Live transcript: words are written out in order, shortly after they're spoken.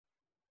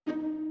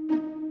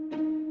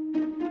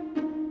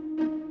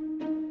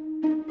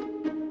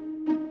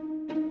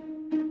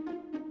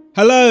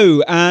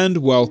Hello and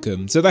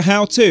welcome to the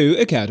How To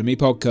Academy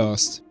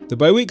podcast, the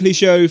bi-weekly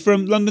show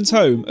from London's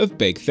home of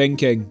big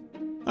thinking.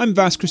 I'm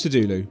Vas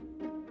Christodoulou.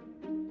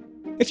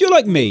 If you're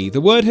like me, the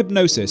word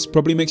hypnosis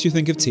probably makes you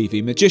think of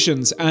TV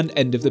magicians and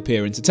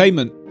end-of-the-pier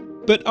entertainment,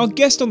 but our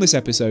guest on this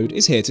episode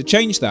is here to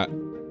change that.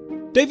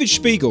 David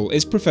Spiegel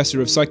is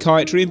Professor of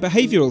Psychiatry and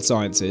Behavioural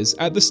Sciences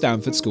at the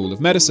Stanford School of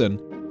Medicine,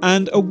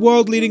 and a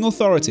world-leading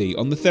authority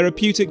on the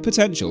therapeutic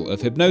potential of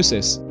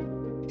hypnosis.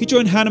 He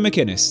joined Hannah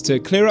McInnes to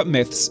clear up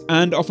myths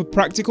and offer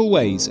practical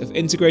ways of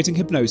integrating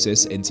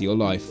hypnosis into your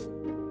life.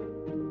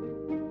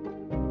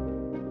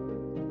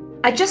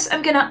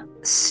 I'm going to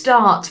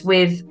start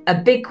with a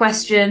big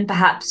question,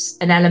 perhaps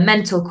an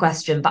elemental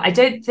question, but I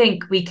don't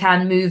think we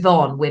can move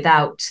on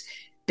without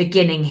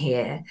beginning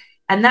here.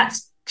 And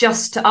that's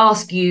just to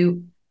ask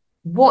you,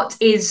 what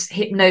is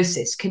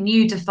hypnosis? Can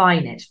you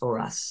define it for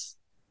us?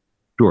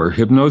 Sure.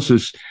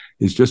 Hypnosis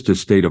is just a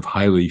state of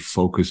highly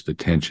focused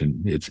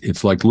attention.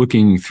 It's like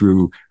looking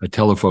through a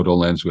telephoto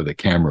lens with a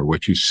camera.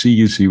 What you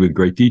see with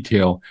great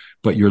detail,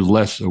 but you're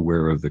less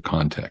aware of the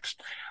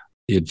context.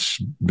 It's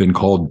been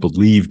called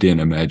believed in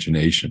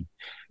imagination.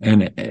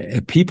 And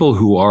people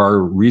who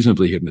are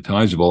reasonably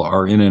hypnotizable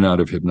are in and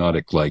out of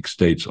hypnotic-like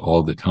states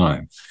all the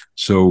time.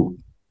 So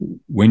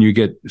when you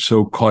get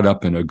so caught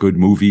up in a good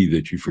movie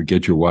that you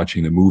forget you're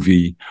watching the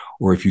movie,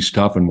 or if you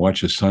stop and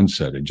watch a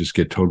sunset and just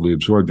get totally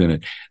absorbed in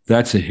it,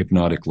 that's a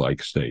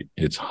hypnotic-like state.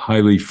 It's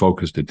highly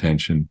focused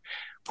attention,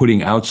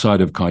 putting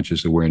outside of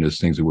conscious awareness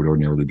things that would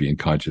ordinarily be in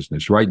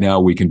consciousness. Right now,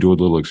 we can do a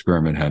little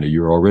experiment, Hannah.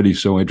 You're already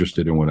so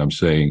interested in what I'm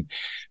saying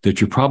that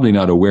you're probably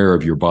not aware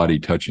of your body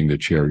touching the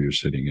chair you're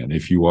sitting in.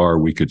 If you are,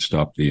 we could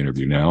stop the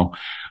interview now.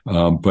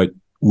 But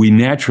we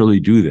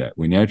naturally do that.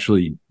 We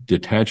naturally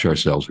detach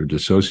ourselves or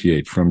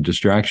dissociate from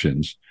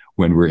distractions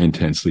when we're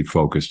intensely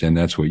focused. And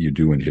that's what you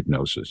do in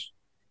hypnosis.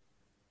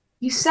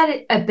 You said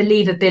it a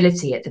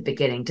believability at the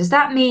beginning. Does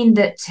that mean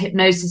that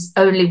hypnosis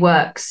only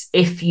works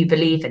if you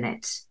believe in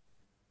it?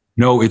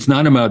 No, it's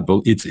not about,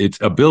 it's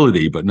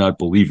ability, but not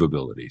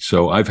believability.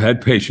 So I've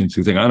had patients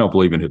who think, I don't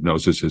believe in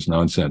hypnosis, it's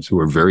nonsense, who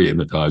are very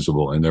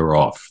hypnotizable, and they're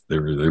off.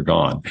 They're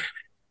gone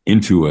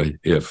into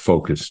a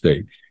focused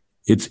state.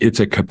 It's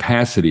a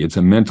capacity, it's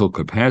a mental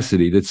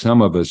capacity that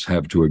some of us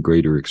have to a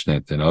greater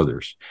extent than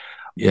others.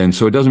 And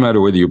so it doesn't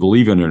matter whether you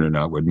believe in it or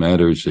not. What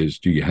matters is,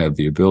 do you have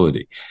the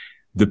ability?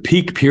 The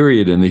peak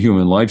period in the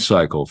human life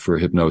cycle for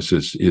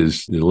hypnosis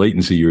is the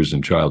latency years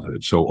in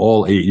childhood. So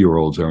all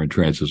 8-year-olds are in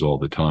trances all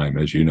the time.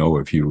 As you know,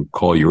 if you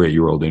call your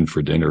 8-year-old in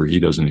for dinner, he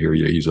doesn't hear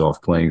you, he's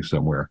off playing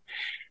somewhere.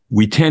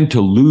 We tend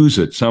to lose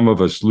it. Some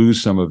of us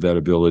lose some of that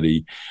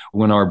ability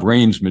when our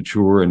brains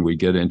mature and we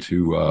get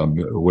into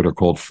what are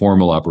called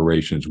formal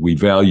operations. We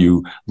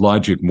value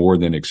logic more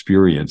than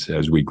experience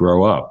as we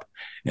grow up.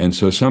 And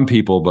so some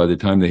people, by the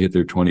time they hit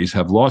their 20s,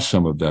 have lost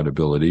some of that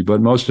ability,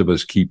 but most of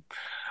us keep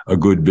a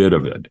good bit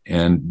of it.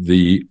 And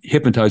the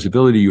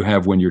hypnotizability you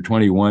have when you're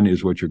 21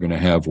 is what you're going to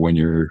have when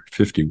you're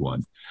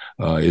 51.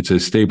 It's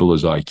as stable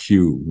as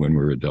IQ when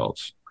we're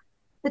adults.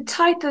 The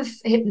type of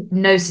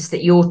hypnosis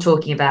that you're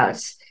talking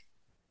about,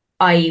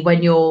 i.e.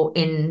 when you're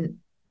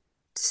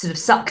sort of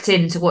sucked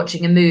into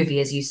watching a movie,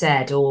 as you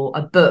said, or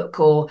a book,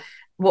 or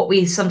what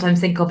we sometimes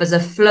think of as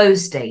a flow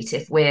state,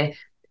 if we're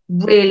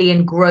really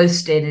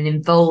engrossed in and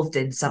involved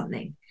in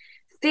something,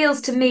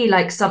 feels to me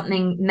like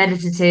something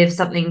meditative,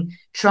 something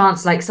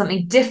trance-like,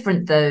 something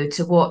different, though,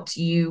 to what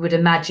you would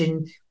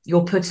imagine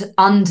you're put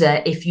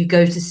under if you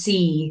go to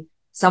see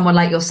someone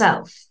like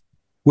yourself.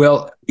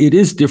 Well, it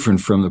is different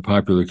from the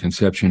popular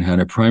conception,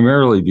 Hannah,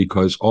 primarily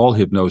because all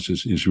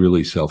hypnosis is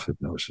really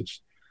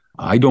self-hypnosis.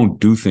 I don't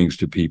do things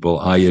to people.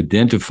 I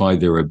identify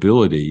their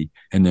ability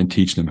and then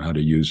teach them how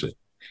to use it.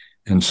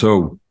 And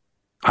so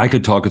I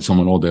could talk at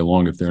someone all day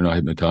long. If they're not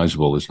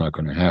hypnotizable, it's not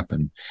going to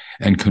happen.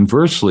 And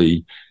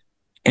conversely,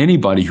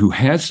 anybody who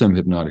has some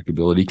hypnotic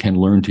ability can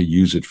learn to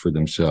use it for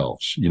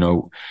themselves. You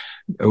know,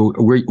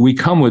 we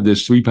come with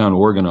this 3-pound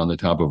organ on the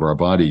top of our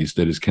bodies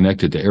that is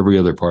connected to every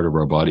other part of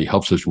our body,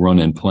 helps us run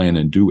and plan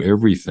and do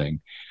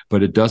everything,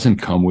 but it doesn't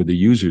come with a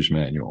user's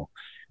manual.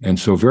 And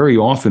so very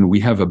often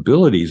we have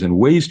abilities and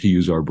ways to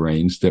use our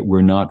brains that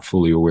we're not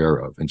fully aware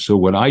of. And so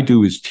what I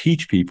do is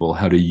teach people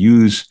how to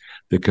use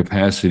the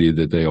capacity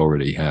that they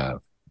already have.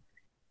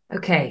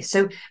 Okay,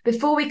 so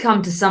before we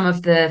come to some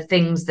of the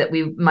things that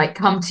we might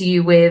come to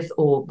you with,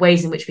 or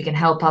ways in which we can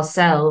help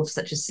ourselves,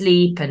 such as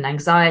sleep and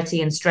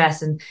anxiety and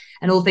stress and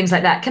all things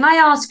like that, can I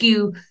ask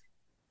you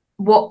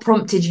what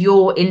prompted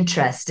your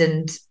interest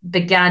and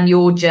began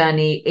your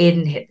journey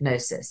in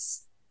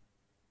hypnosis?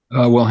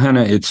 Well,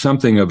 Hannah, it's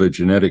something of a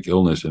genetic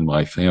illness in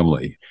my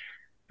family.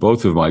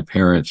 Both of my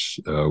parents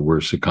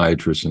were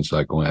psychiatrists and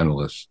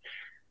psychoanalysts.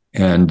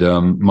 And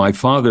my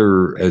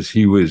father, as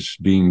he was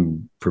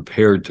being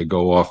prepared to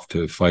go off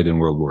to fight in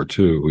World War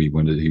II,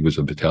 he was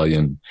a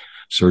battalion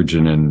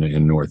surgeon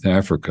in North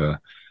Africa,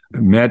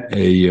 met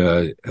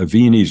a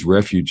Viennese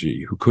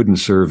refugee who couldn't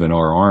serve in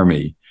our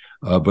army,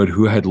 but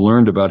who had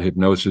learned about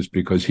hypnosis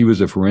because he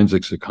was a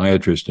forensic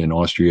psychiatrist in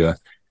Austria.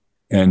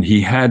 And he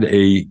had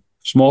a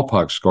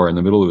smallpox scar in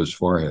the middle of his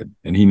forehead.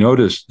 And he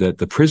noticed that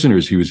the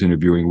prisoners he was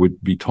interviewing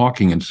would be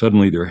talking and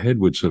suddenly their head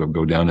would sort of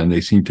go down and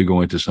they seemed to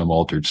go into some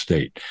altered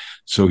state.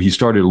 So he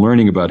started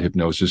learning about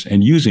hypnosis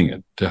and using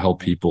it to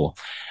help people.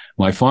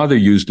 My father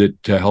used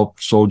it to help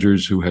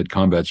soldiers who had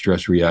combat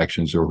stress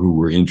reactions or who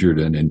were injured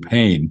and in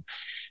pain.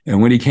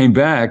 And when he came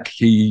back,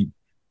 he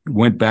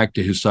went back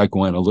to his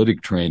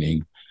psychoanalytic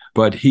training,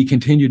 but he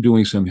continued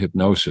doing some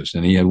hypnosis.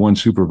 And he had one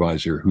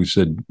supervisor who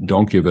said,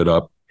 don't give it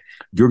up.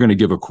 You're going to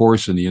give a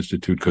course in the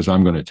Institute because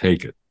I'm going to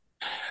take it.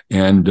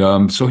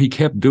 And so he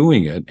kept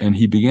doing it. And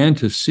he began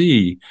to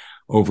see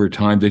over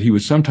time that he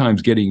was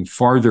sometimes getting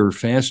farther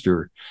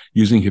faster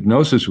using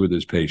hypnosis with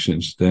his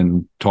patients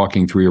than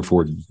talking 3 or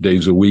 4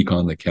 days a week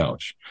on the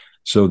couch.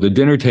 So the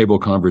dinner table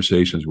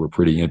conversations were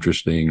pretty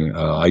interesting.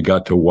 I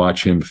got to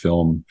watch him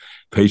film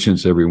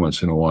patients every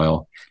once in a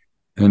while.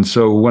 And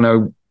so when I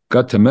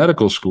got to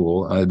medical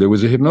school, there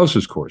was a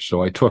hypnosis course.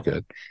 So I took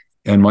it.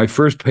 And my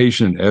first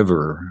patient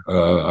ever,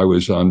 I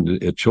was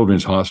at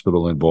Children's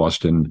Hospital in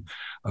Boston.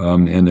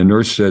 And the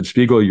nurse said,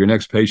 Spiegel, your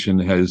next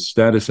patient has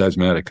status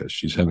asthmaticus.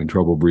 She's having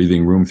trouble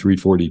breathing, room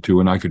 342.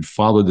 And I could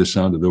follow the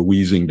sound of the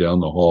wheezing down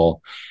the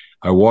hall.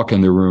 I walk in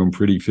the room,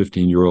 pretty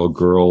 15-year-old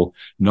girl,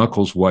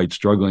 knuckles white,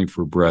 struggling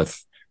for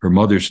breath. Her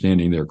mother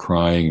standing there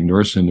crying,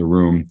 nurse in the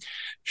room.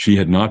 She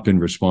had not been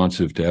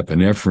responsive to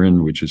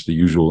epinephrine, which is the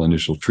usual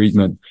initial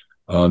treatment.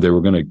 They were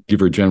going to give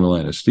her general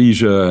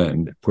anesthesia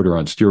and put her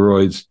on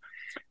steroids.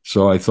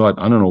 So I thought,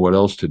 I don't know what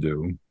else to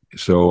do.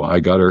 So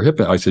I got her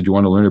I said, you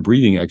want to learn a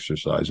breathing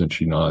exercise? And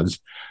she nods.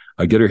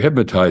 I get her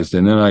hypnotized.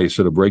 And then I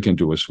sort of break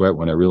into a sweat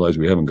when I realized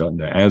we haven't gotten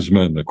to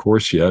asthma in the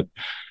course yet.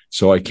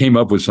 So I came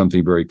up with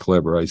something very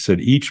clever. I said,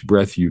 each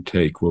breath you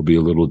take will be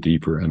a little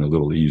deeper and a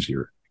little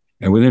easier.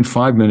 And within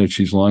 5 minutes,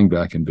 she's lying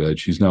back in bed.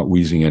 She's not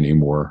wheezing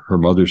anymore. Her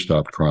mother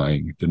stopped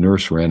crying. The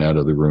nurse ran out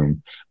of the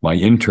room. My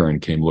intern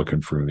came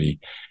looking for me.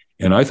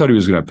 And I thought he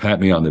was going to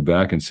pat me on the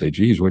back and say,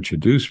 geez, what you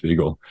do,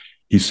 Spiegel?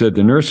 He said,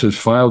 the nurse has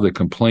filed a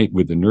complaint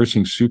with the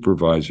nursing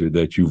supervisor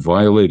that you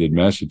violated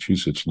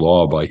Massachusetts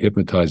law by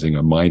hypnotizing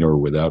a minor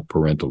without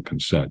parental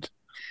consent.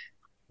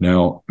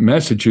 Now,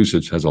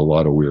 Massachusetts has a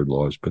lot of weird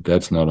laws, but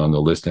that's not on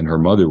the list. And her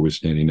mother was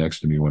standing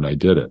next to me when I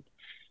did it.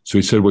 So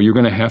he said, well, you're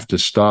going to have to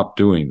stop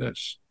doing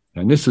this.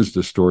 And this is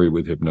the story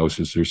with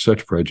hypnosis. There's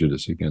such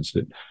prejudice against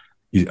it.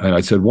 And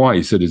I said, why?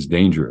 He said, it's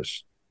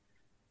dangerous.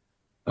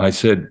 I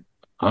said,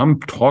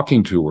 I'm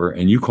talking to her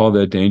and you call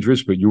that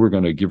dangerous, but you were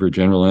going to give her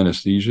general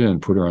anesthesia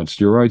and put her on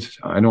steroids?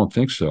 I don't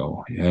think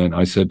so. And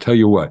I said, tell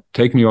you what,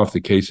 take me off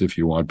the case if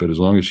you want, but as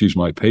long as she's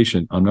my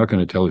patient, I'm not going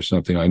to tell her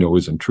something I know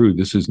isn't true.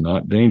 This is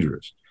not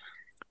dangerous.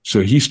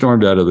 So he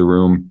stormed out of the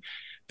room.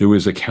 There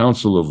was a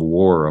council of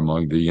war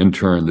among the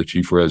intern, the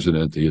chief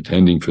resident, the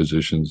attending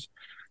physicians.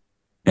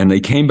 And they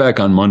came back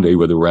on Monday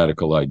with a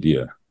radical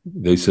idea.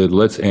 They said,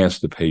 let's ask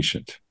the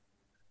patient.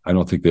 I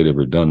don't think they'd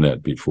ever done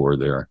that before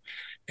there.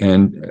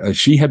 And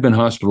she had been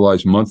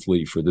hospitalized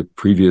monthly for the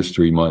previous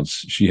 3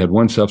 months. She had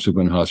one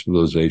subsequent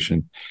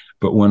hospitalization,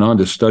 but went on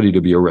to study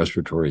to be a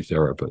respiratory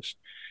therapist.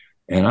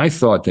 And I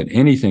thought that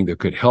anything that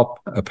could help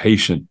a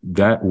patient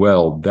that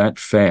well, that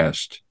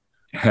fast,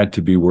 had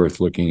to be worth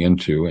looking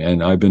into.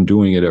 And I've been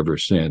doing it ever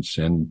since.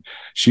 And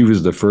she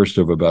was the first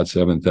of about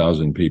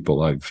 7,000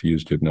 people I've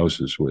used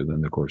hypnosis with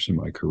in the course of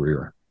my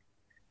career.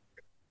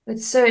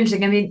 It's so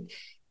interesting. I mean,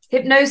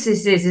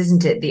 hypnosis is,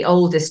 isn't it, the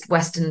oldest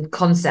Western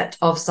concept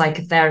of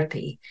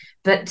psychotherapy?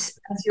 But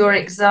as your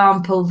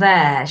example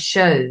there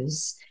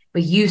shows,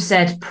 where you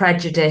said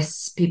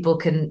prejudice, people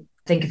can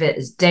think of it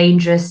as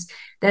dangerous.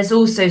 There's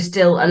also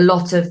still a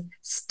lot of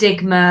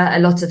stigma, a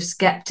lot of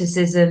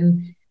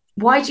skepticism.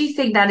 Why do you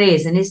think that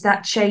is? And is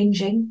that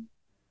changing?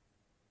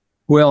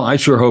 Well, I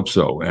sure hope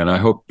so. And I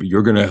hope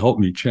you're going to help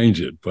me change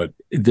it. But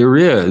there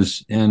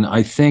is. And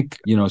I think,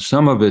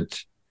 some of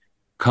it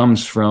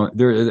comes from,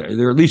 there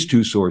are at least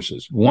two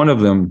sources. One of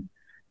them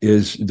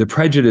is the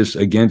prejudice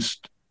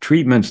against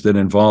treatments that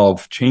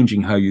involve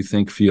changing how you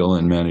think, feel,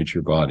 and manage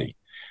your body.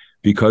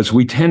 Because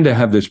we tend to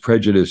have this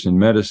prejudice in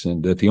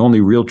medicine that the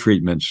only real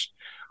treatments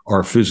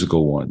are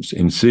physical ones: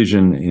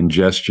 incision,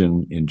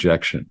 ingestion,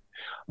 injection.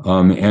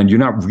 And you're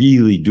not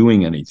really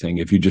doing anything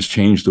if you just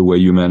change the way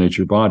you manage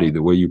your body,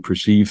 the way you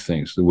perceive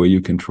things, the way you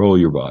control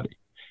your body.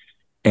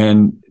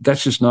 And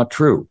that's just not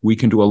true. We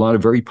can do a lot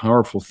of very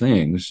powerful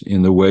things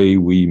in the way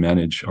we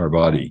manage our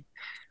body.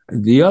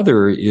 The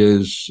other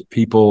is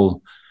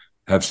people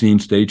have seen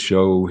stage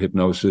show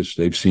hypnosis.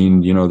 They've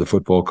seen, the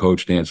football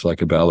coach dance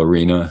like a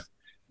ballerina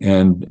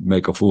and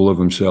make a fool of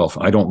himself.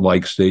 I don't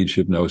like stage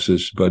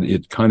hypnosis, but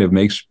it kind of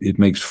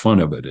makes fun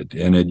of it.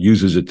 And it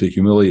uses it to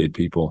humiliate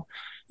people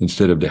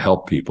instead of to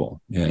help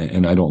people.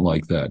 And I don't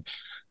like that.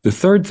 The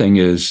third thing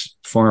is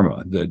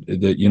pharma, that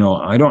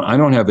I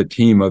don't have a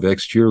team of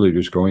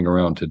ex-cheerleaders going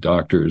around to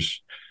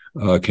doctors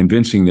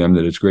convincing them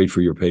that it's great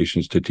for your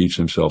patients to teach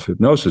them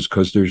self-hypnosis,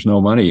 because there's no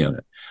money in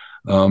it.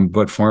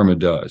 But pharma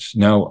does.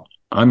 Now,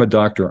 I'm a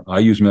doctor. I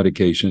use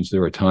medications.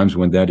 There are times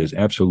when that is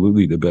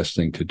absolutely the best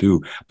thing to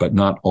do, but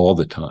not all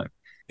the time.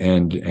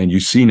 And you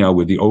see now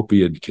with the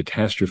opiate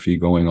catastrophe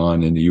going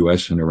on in the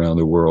US and around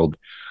the world,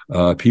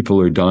 People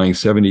are dying.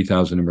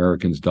 70,000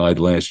 Americans died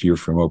last year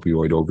from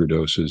opioid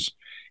overdoses.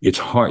 It's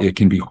hard. It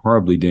can be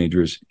horribly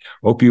dangerous.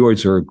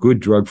 Opioids are a good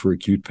drug for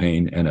acute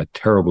pain and a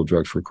terrible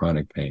drug for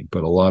chronic pain,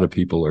 but a lot of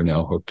people are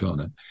now hooked on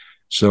it.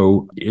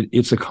 So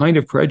it's a kind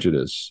of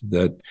prejudice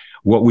that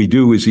what we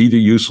do is either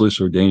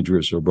useless or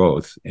dangerous or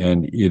both.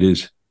 And it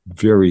is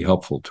very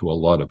helpful to a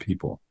lot of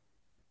people.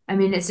 I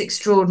mean, it's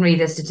extraordinary,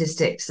 the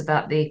statistics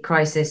about the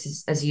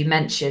crisis, as you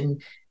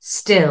mentioned,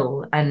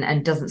 still,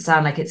 and doesn't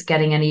sound like it's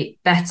getting any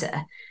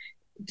better.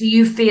 Do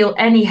you feel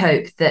any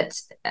hope that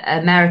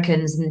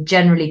Americans and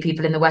generally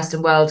people in the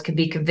Western world can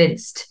be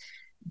convinced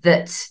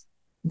that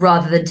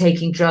rather than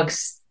taking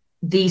drugs,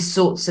 these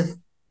sorts of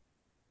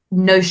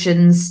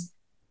notions,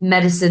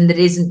 medicine that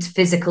isn't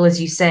physical, as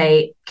you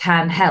say,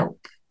 can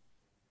help?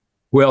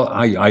 Well,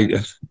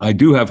 I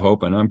do have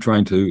hope, and I'm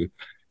trying to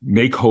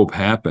make hope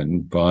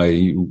happen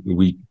by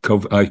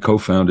I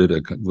co-founded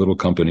a little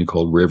company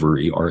called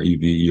Reverie,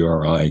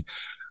 Reveri.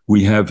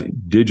 We have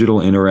digital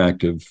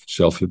interactive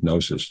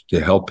self-hypnosis to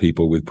help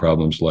people with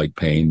problems like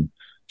pain,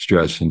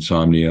 stress,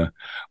 insomnia.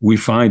 We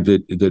find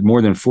that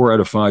more than 4 out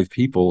of 5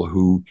 people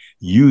who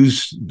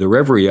use the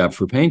Reverie app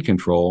for pain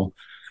control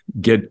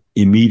get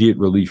immediate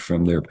relief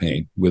from their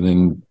pain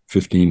within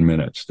 15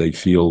 minutes. They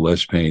feel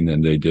less pain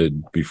than they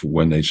did before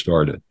when they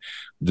started.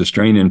 The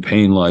strain and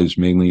pain lies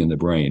mainly in the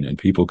brain, and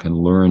people can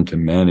learn to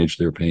manage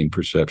their pain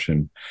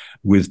perception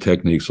with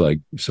techniques like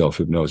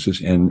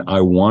self-hypnosis. And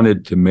I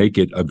wanted to make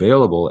it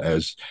available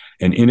as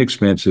an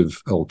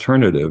inexpensive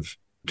alternative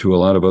to a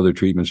lot of other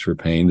treatments for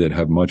pain that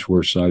have much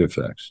worse side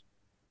effects.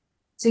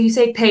 So you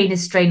say pain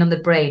is strain on the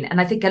brain,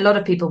 and I think a lot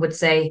of people would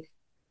say,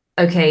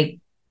 okay,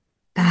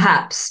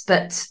 perhaps,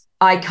 but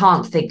I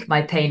can't think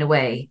my pain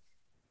away.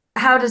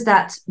 How does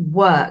that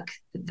work?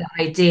 The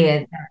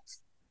idea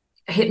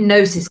that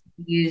hypnosis can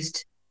be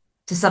used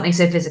to something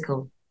so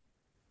physical?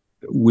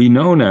 We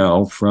know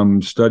now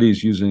from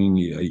studies using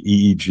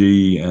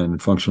EEG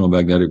and functional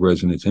magnetic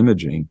resonance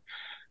imaging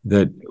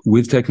that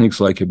with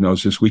techniques like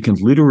hypnosis, we can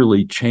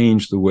literally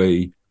change the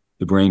way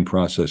the brain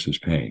processes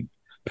pain.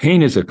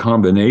 Pain is a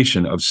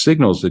combination of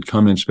signals that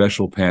come in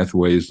special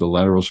pathways, the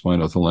lateral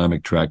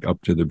spinothalamic tract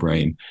up to the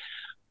brain.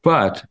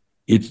 But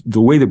it's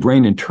the way the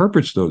brain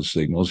interprets those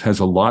signals has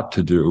a lot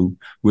to do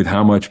with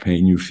how much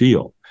pain you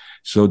feel.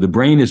 So the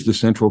brain is the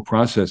central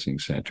processing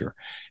center.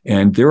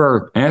 And there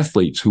are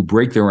athletes who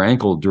break their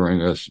ankle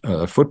during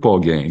a football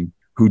game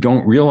who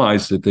don't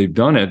realize that they've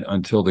done it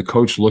until the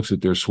coach looks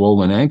at their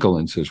swollen ankle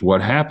and says,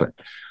 "What happened?"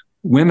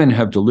 Women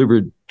have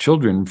delivered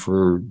children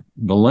for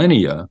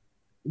millennia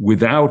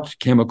without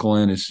chemical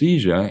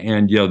anesthesia.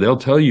 And they'll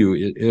tell you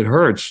it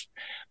hurts,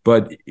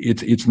 but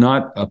it's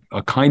not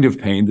a kind of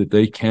pain that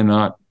they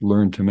cannot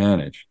learn to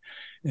manage.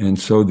 And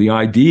so the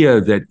idea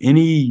that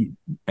any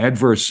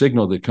adverse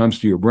signal that comes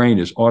to your brain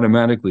is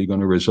automatically going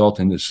to result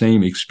in the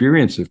same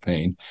experience of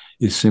pain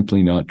is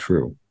simply not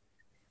true.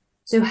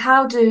 So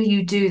how do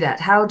you do that?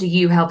 How do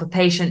you help a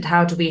patient?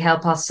 How do we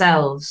help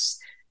ourselves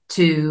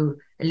to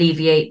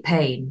alleviate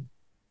pain?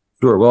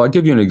 Sure. Well, I'll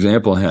give you an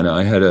example, Hannah.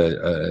 I had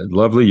a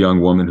lovely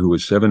young woman who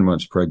was 7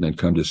 months pregnant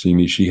come to see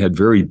me. She had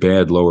very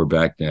bad lower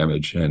back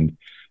damage and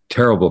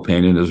terrible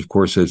pain. And of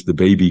course, as the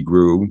baby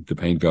grew, the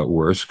pain got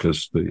worse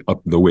because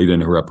the weight in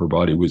her upper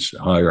body was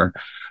higher.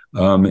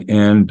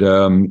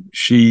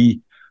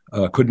 She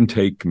couldn't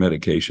take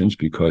medications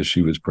because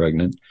she was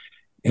pregnant.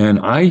 And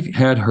I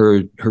had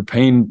her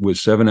pain was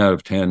 7 out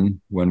of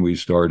 10 when we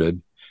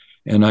started.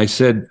 And I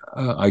said,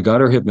 I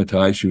got her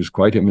hypnotized. She was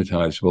quite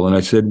hypnotizable. And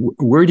I said,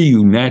 where do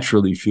you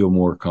naturally feel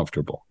more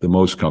comfortable, the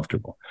most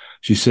comfortable?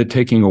 She said,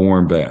 taking a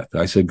warm bath.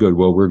 I said, good,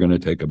 well, we're going to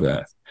take a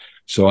bath.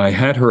 So I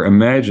had her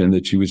imagine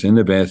that she was in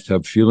the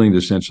bathtub, feeling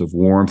the sense of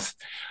warmth,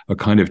 a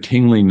kind of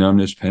tingling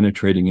numbness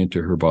penetrating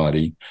into her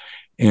body.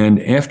 And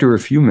after a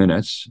few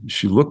minutes,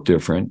 she looked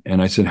different.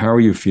 And I said, how are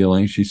you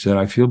feeling? She said,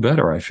 I feel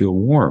better. I feel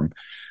warm.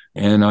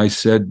 And I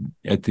said,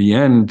 at the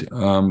end,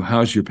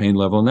 how's your pain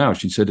level now?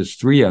 She said, it's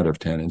 3 out of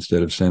 10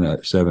 instead of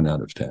 7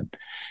 out of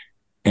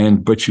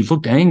 10. But she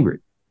looked angry.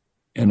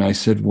 And I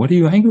said, what are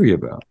you angry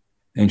about?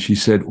 And she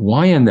said,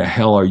 why in the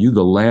hell are you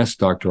the last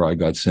doctor I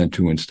got sent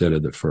to instead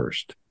of the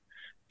first?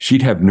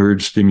 She'd have nerve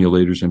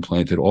stimulators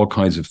implanted, all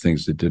kinds of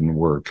things that didn't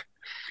work.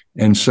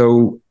 And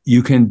so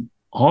you can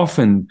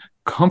often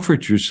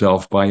comfort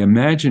yourself by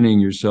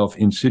imagining yourself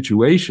in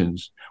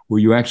situations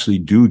where you actually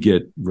do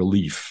get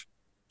relief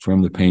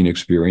from the pain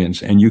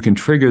experience. And you can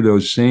trigger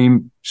those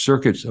same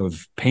circuits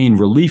of pain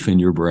relief in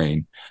your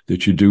brain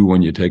that you do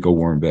when you take a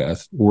warm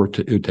bath or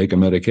take a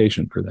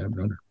medication for that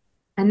matter.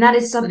 And that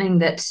is something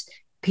that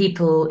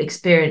people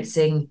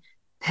experiencing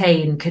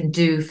pain can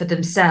do for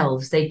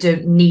themselves. They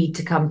don't need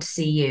to come to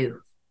see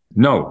you.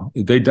 No,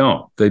 they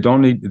don't. They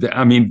don't need,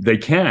 I mean, they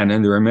can,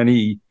 and there are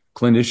many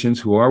clinicians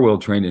who are well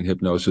trained in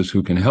hypnosis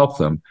who can help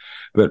them.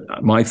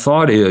 But my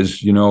thought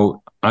is,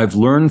 I've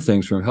learned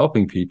things from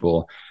helping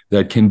people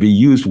that can be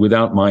used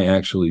without my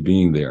actually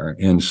being there.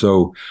 And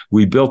so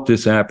we built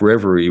this app,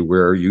 Reverie,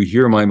 where you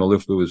hear my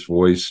mellifluous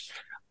voice.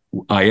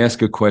 I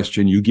ask a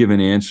question, you give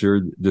an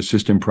answer, the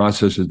system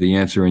processes the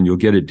answer, and you'll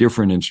get a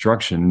different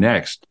instruction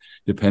next,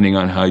 depending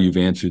on how you've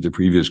answered the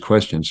previous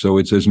question. So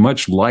it's as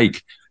much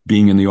like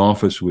being in the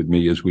office with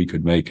me as we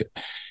could make it.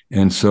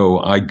 And so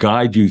I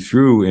guide you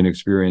through an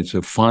experience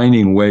of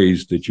finding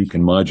ways that you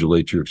can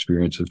modulate your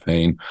experience of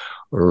pain,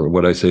 or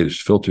what I say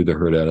is filter the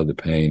hurt out of the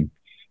pain.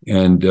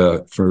 And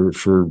for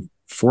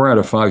 4 out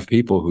of 5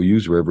 people who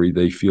use Reverie,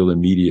 they feel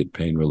immediate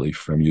pain relief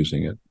from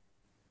using it.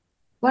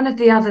 One of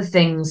the other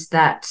things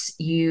that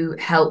you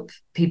help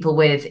people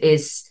with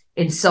is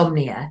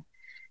insomnia.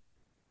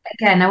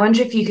 Again, I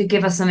wonder if you could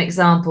give us some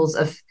examples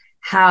of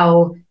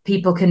how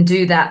people can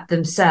do that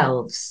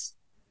themselves.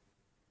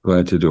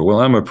 Glad to do it. Well,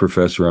 I'm a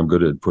professor. I'm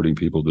good at putting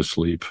people to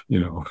sleep,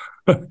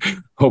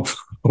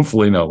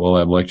 hopefully not while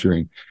I'm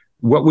lecturing.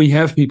 What we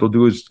have people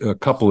do is a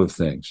couple of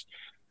things.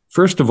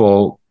 First of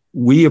all,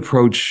 we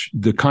approach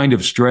the kind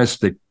of stress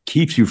that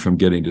keeps you from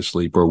getting to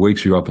sleep or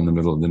wakes you up in the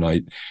middle of the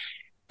night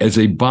as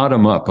a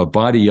bottom-up, a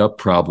body-up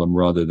problem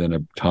rather than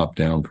a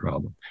top-down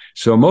problem.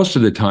 So most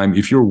of the time,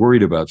 if you're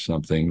worried about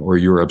something or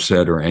you're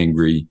upset or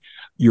angry,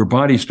 your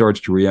body starts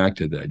to react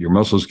to that. Your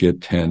muscles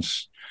get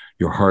tense,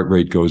 your heart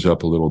rate goes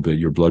up a little bit,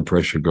 your blood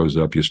pressure goes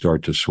up, you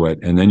start to sweat,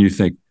 and then you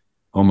think,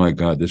 oh my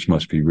God, this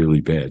must be really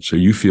bad. So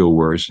you feel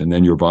worse, and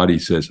then your body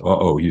says,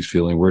 uh-oh, he's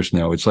feeling worse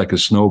now. It's like a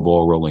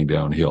snowball rolling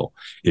downhill.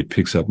 It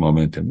picks up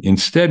momentum.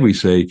 Instead, we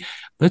say,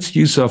 let's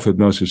use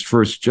self-hypnosis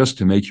first just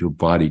to make your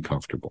body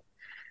comfortable.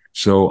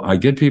 So I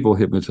get people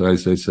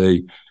hypnotized. I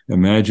say,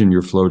 imagine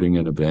you're floating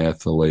in a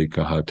bath, a lake,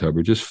 a hot tub,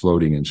 or just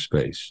floating in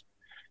space.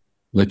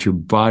 Let your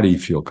body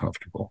feel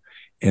comfortable.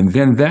 And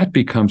then that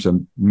becomes a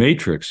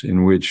matrix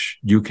in which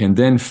you can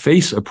then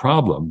face a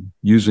problem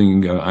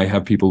using, I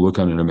have people look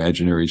on an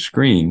imaginary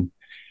screen,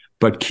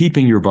 but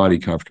keeping your body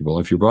comfortable.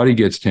 If your body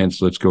gets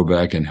tense, let's go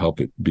back and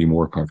help it be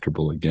more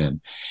comfortable again.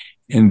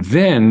 And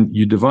then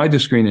you divide the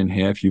screen in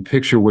half, you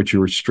picture what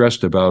you're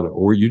stressed about,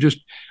 or you just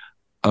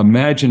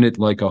imagine it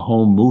like a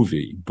home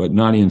movie, but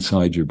not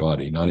inside your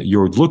body.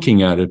 You're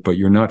looking at it, but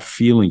you're not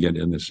feeling it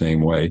in the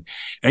same way.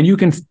 And you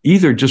can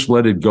either just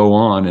let it go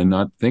on and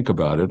not think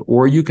about it,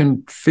 or you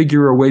can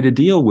figure a way to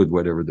deal with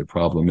whatever the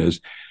problem is,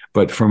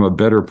 but from a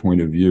better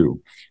point of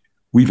view.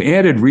 We've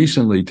added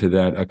recently to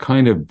that a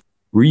kind of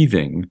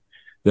breathing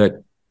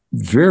that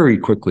very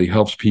quickly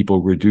helps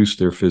people reduce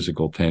their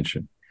physical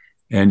tension.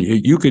 And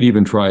you could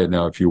even try it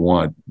now if you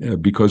want,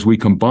 because we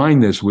combine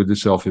this with the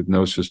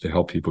self-hypnosis to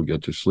help people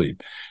get to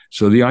sleep.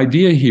 So the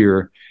idea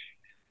here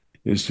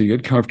is to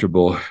get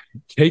comfortable,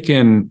 take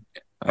in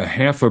a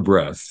half a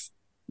breath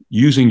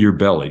using your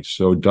belly.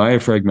 So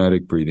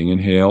diaphragmatic breathing,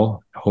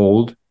 inhale,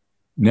 hold.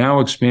 Now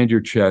expand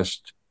your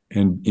chest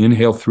and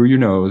inhale through your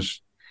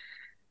nose,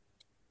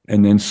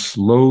 and then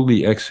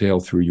slowly exhale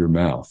through your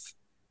mouth.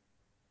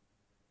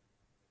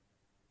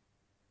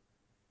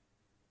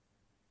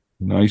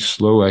 Nice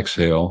slow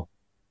exhale.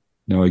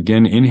 Now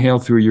again, inhale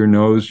through your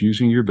nose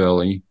using your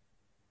belly.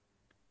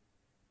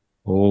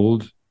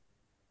 Hold,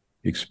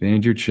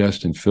 expand your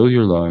chest and fill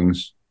your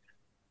lungs,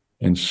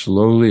 and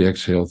slowly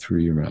exhale through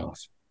your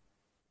mouth.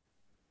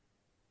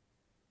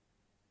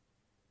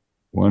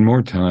 One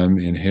more time,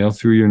 inhale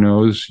through your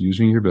nose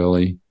using your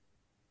belly.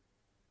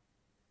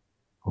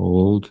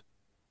 Hold,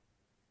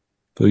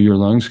 fill your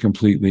lungs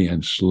completely,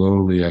 and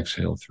slowly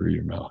exhale through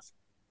your mouth.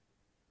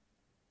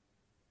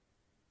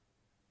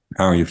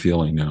 How are you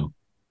feeling now?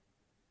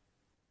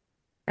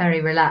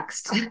 Very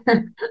relaxed.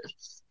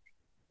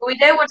 We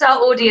don't want our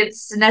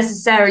audience to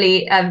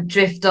necessarily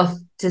drift off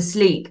to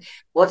sleep.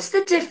 What's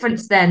the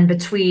difference then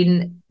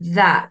between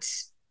that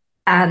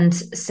and,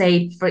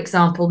 say, for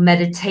example,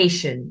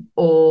 meditation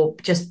or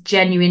just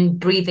genuine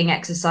breathing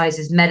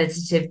exercises,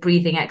 meditative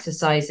breathing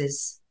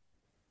exercises?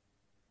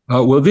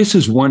 Well, this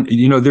is one,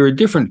 there are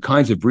different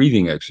kinds of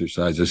breathing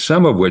exercises,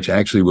 some of which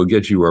actually will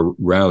get you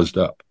roused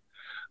up.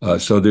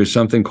 So there's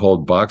something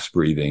called box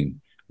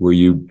breathing, where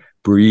you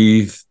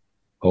breathe,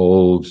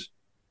 hold,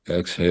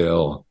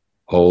 exhale,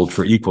 hold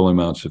for equal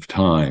amounts of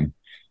time.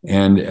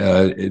 And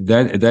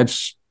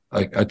that's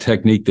a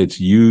technique that's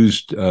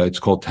used, it's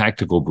called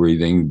tactical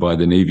breathing by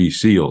the Navy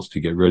SEALs to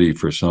get ready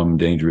for some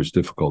dangerous,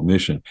 difficult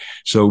mission.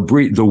 So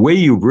the way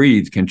you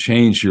breathe can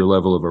change your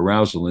level of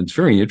arousal. And it's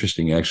very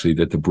interesting, actually,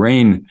 that the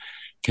brain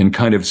can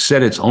kind of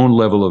set its own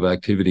level of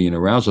activity and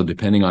arousal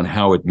depending on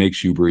how it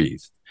makes you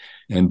breathe.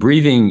 And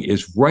breathing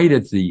is right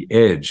at the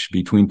edge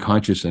between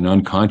conscious and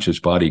unconscious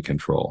body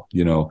control.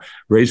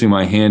 Raising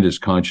my hand is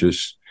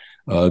conscious.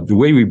 The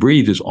way we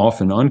breathe is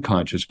often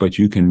unconscious, but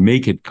you can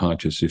make it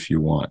conscious if you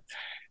want.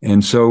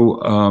 And so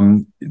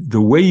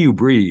the way you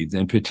breathe,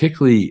 and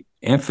particularly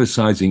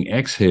emphasizing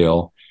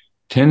exhale,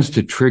 tends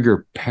to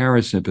trigger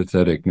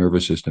parasympathetic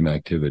nervous system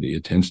activity.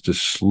 It tends to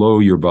slow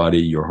your body,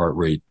 your heart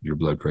rate, your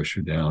blood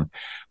pressure down,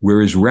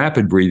 whereas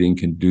rapid breathing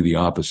can do the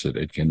opposite.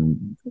 It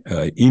can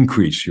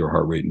increase your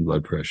heart rate and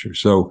blood pressure.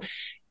 So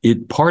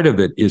part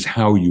of it is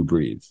how you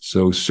breathe.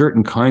 So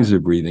certain kinds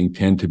of breathing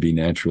tend to be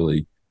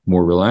naturally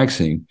more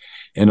relaxing.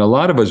 And a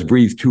lot of us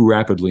breathe too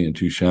rapidly and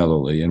too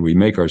shallowly, and we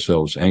make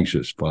ourselves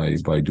anxious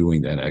by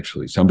doing that,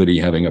 actually. Somebody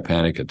having a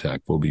panic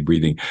attack will be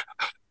breathing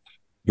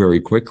very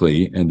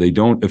quickly, and they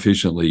don't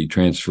efficiently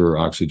transfer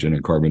oxygen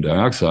and carbon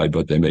dioxide,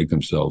 but they make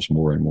themselves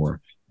more and more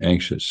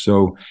anxious.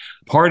 So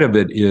part of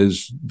it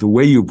is the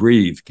way you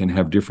breathe can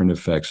have different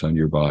effects on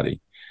your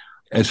body.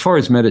 As far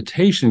as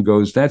meditation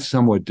goes, that's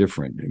somewhat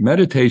different.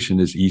 Meditation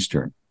is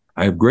Eastern.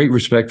 I have great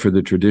respect for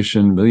the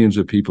tradition. Millions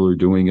of people are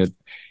doing it.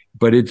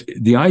 But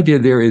the idea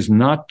there is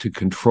not to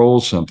control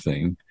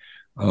something.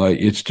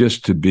 It's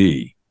just to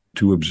be,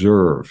 to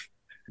observe,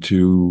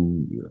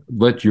 to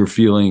let your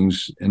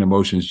feelings and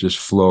emotions just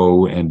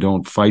flow and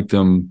don't fight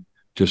them,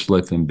 just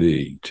let them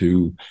be,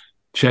 to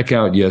check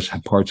out, yes,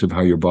 parts of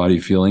how your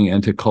body's feeling,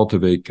 and to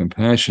cultivate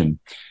compassion.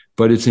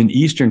 But it's an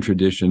Eastern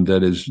tradition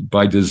that is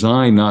by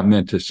design not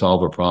meant to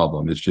solve a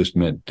problem. It's just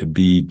meant to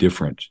be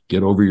different.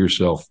 Get over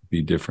yourself,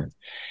 be different.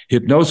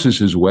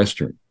 Hypnosis is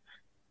Western.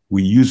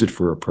 We use it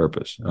for a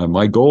purpose.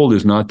 My goal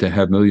is not to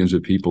have millions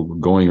of people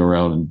going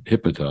around and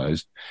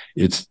hypnotized.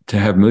 It's to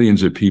have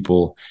millions of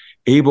people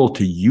able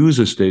to use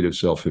a state of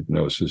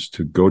self-hypnosis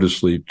to go to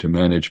sleep, to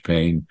manage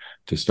pain,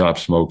 to stop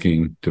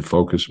smoking, to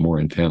focus more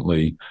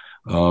intently,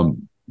 to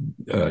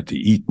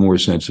eat more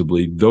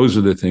sensibly. Those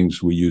are the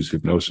things we use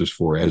hypnosis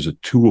for as a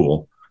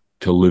tool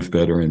to live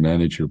better and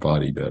manage your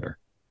body better.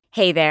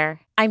 Hey there,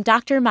 I'm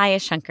Dr. Maya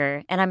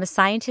Shankar, and I'm a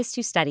scientist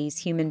who studies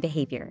human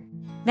behavior.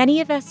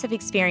 Many of us have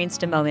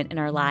experienced a moment in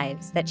our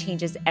lives that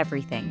changes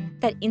everything,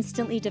 that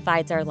instantly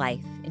divides our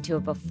life into a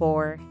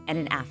before and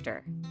an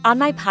after. On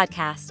my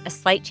podcast, A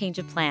Slight Change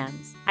of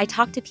Plans, I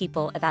talk to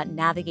people about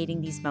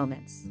navigating these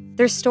moments.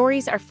 Their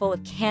stories are full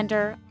of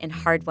candor and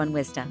hard-won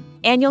wisdom.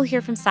 And you'll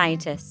hear from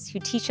scientists who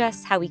teach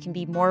us how we can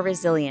be more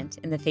resilient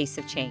in the face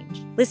of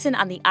change. Listen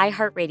on the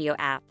iHeartRadio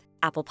app,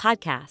 Apple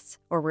Podcasts,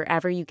 or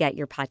wherever you get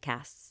your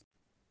podcasts.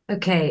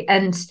 Okay,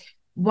 and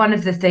one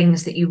of the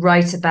things that you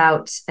write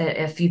about,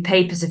 a few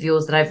papers of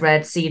yours that I've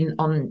read, seen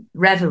on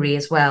Reverie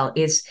as well,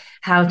 is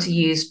how to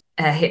use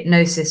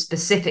hypnosis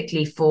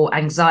specifically for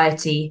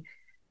anxiety,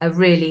 a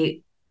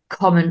really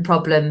common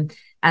problem,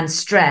 and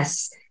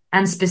stress,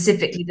 and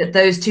specifically that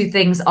those two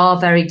things are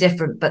very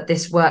different, but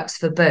this works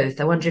for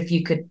both. I wonder if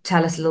you could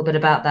tell us a little bit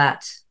about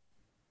that.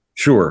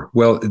 Sure.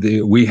 Well,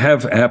 we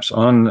have apps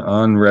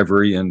on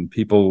Reverie, and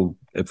people,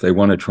 if they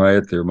want to try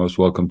it, they're most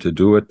welcome to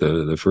do it.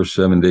 The first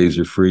 7 days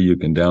are free. You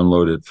can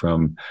download it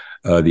from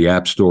the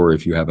App Store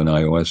if you have an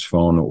iOS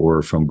phone,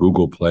 or from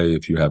Google Play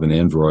if you have an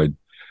Android.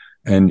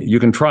 And you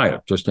can try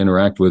it, just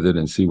interact with it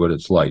and see what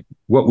it's like.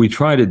 What we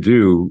try to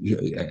do,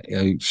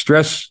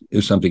 stress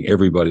is something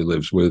everybody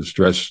lives with.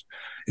 Stress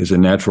is a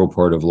natural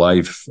part of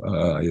life.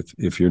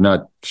 If you're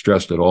not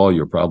stressed at all,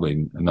 you're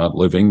probably not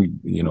living.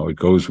 It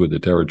goes with the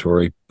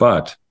territory.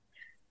 But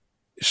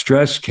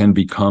stress can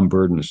become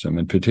burdensome,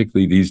 and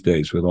particularly these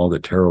days with all the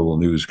terrible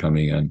news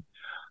coming in,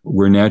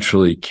 we're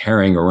naturally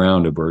carrying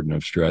around a burden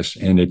of stress,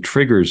 and it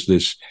triggers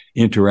this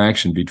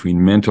interaction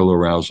between mental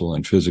arousal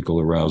and physical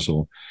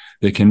arousal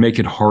that can make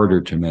it harder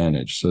to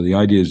manage. So the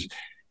idea is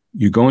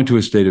you go into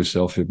a state of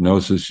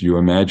self-hypnosis, you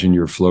imagine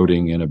you're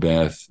floating in a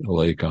bath, a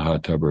lake, a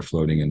hot tub, or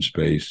floating in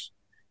space.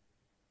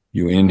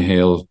 You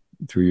inhale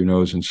through your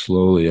nose and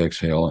slowly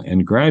exhale,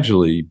 and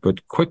gradually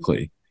but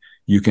quickly,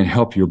 you can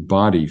help your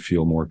body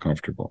feel more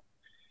comfortable.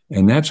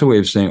 And that's a way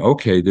of saying,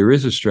 okay, there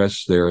is a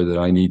stress there that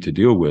I need to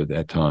deal with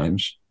at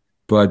times,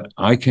 but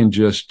I can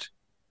just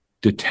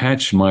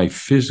detach my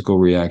physical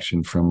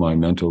reaction from my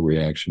mental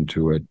reaction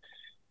to it,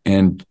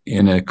 and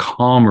in a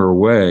calmer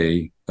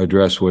way,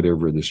 address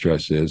whatever the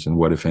stress is and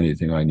what, if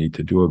anything, I need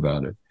to do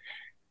about it.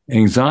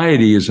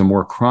 Anxiety is a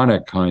more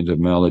chronic kind of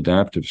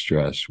maladaptive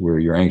stress where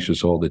you're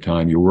anxious all the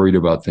time. You're worried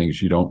about things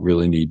you don't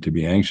really need to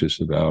be anxious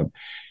about.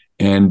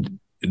 And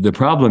the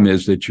problem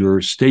is that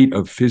your state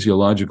of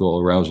physiological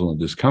arousal and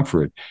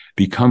discomfort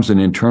becomes an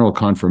internal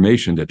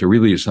confirmation that there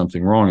really is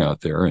something wrong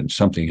out there and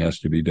something has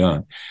to be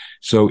done.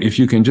 So if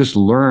you can just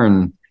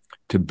learn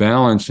to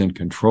balance and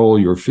control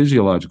your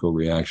physiological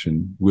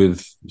reaction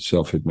with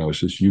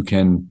self-hypnosis, you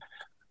can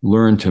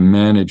learn to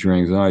manage your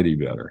anxiety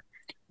better,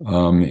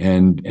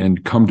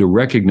 and come to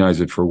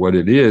recognize it for what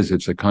it is.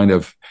 It's a kind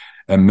of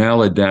a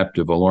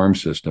maladaptive alarm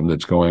system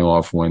that's going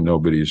off when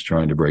nobody is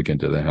trying to break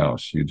into the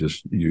house.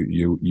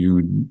 You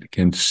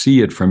can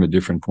see it from a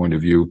different point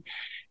of view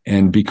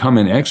and become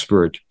an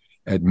expert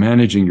at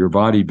managing your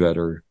body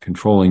better,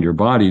 controlling your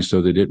body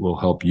so that it will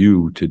help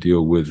you to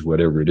deal with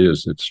whatever it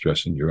is that's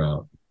stressing you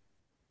out.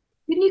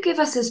 Can you give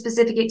us a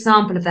specific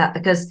example of that?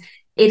 Because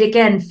it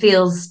again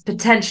feels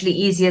potentially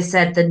easier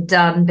said than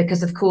done,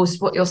 because of course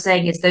what you're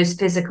saying is those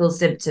physical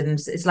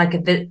symptoms, it's like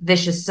a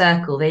vicious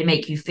circle. They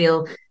make you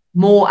feel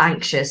more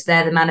anxious.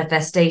 They're the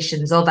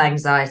manifestations of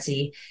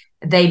anxiety.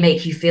 They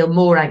make you feel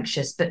more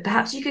anxious. But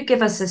perhaps you could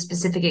give us a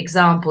specific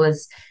example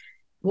as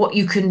what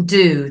you can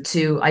do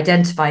to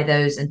identify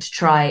those and to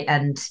try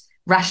and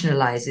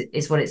rationalize it,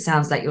 is what it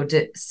sounds like you're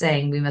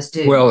saying we must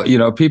do.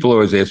 Well, people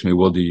always ask me,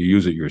 well, do you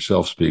use it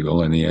yourself,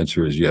 Spiegel? And the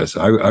answer is yes.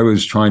 I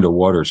was trying to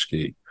water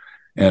ski,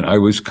 And I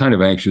was kind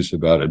of anxious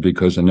about it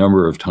because a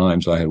number of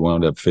times I had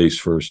wound up face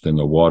first in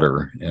the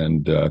water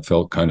and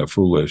felt kind of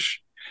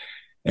foolish.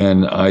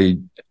 And I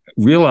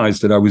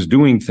realized that I was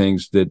doing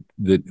things that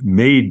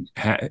made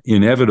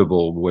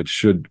inevitable what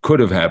could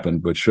have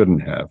happened but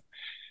shouldn't have.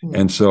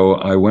 And so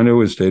I went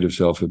to a state of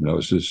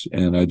self-hypnosis,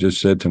 and I just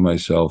said to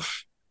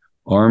myself,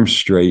 arms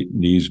straight,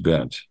 knees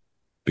bent.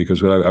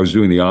 Because I was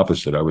doing the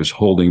opposite. I was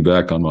holding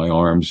back on my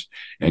arms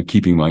and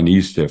keeping my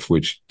knees stiff,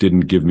 which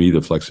didn't give me the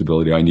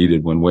flexibility I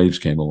needed when waves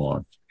came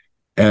along.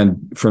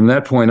 And from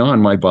that point on,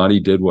 my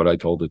body did what I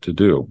told it to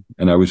do.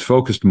 And I was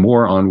focused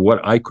more on what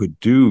I could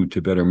do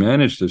to better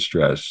manage the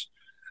stress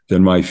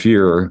than my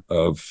fear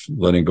of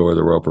letting go of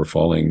the rope or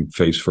falling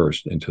face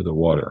first into the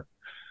water.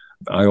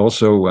 I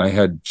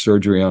had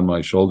surgery on my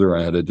shoulder.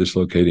 I had a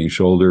dislocating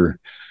shoulder.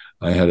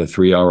 I had a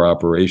 3-hour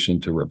operation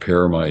to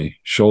repair my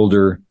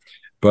shoulder.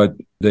 But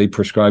they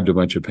prescribed a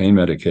bunch of pain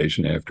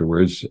medication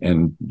afterwards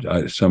and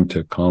some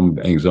to calm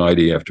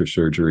anxiety after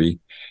surgery.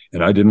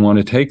 And I didn't want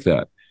to take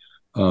that.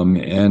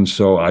 And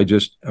so I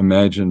just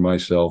imagined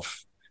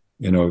myself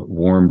in a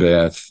warm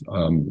bath,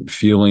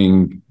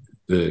 feeling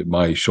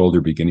my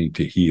shoulder beginning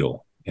to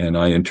heal. And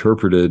I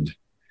interpreted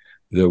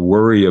the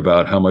worry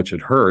about how much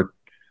it hurt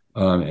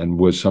and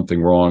was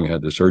something wrong,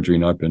 had the surgery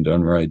not been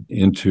done right,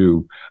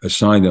 into a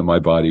sign that my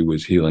body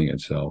was healing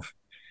itself.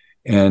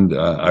 And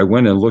I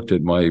went and looked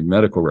at my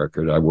medical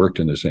record. I worked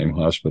in the same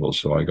hospital,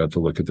 so I got to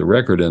look at the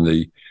record. And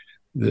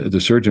the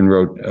surgeon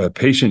wrote, a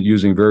patient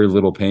using very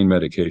little pain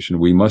medication,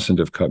 we mustn't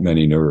have cut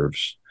many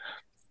nerves.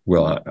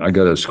 Well, I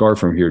got a scar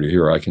from here to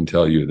here. I can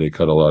tell you they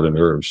cut a lot of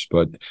nerves.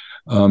 But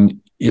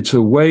it's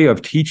a way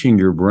of teaching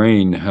your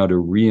brain how to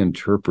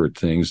reinterpret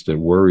things that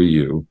worry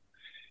you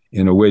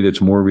in a way that's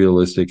more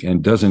realistic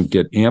and doesn't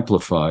get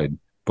amplified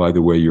by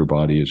the way your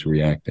body is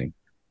reacting.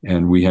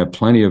 And we have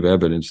plenty of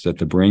evidence that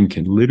the brain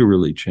can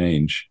literally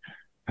change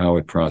how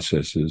it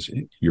processes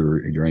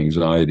your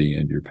anxiety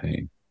and your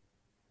pain.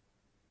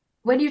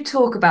 When you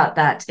talk about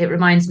that, it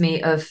reminds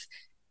me of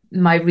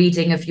my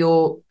reading of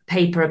your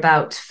paper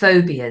about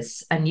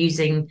phobias and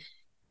using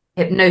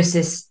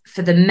hypnosis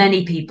for the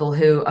many people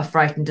who are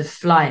frightened of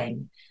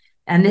flying.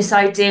 And this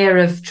idea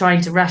of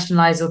trying to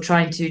rationalize or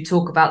trying to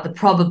talk about the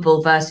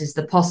probable versus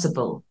the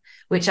possible,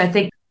 which I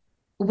think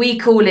we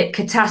call it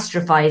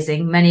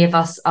catastrophizing. Many of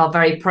us are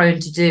very prone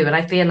to do. And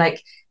I feel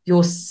like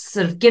you're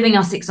sort of giving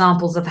us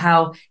examples of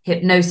how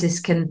hypnosis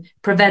can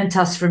prevent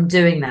us from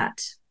doing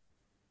that.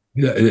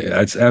 Yeah,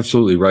 that's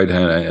absolutely right,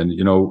 Hannah.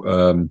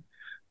 And,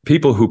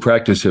 people who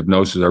practice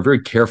hypnosis are very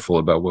careful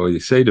about what they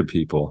say to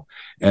people.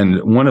 And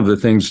one of the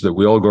things that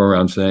we all go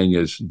around saying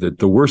is that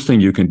the worst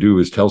thing you can do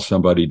is tell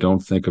somebody,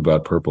 don't think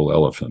about purple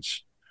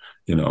elephants.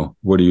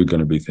 What are you going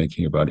to be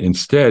thinking about?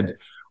 Instead,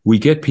 we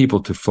get people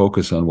to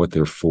focus on what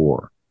they're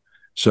for.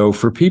 So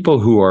for people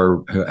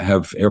who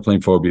have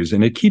airplane phobias,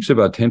 and it keeps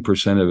about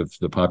 10% of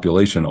the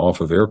population off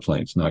of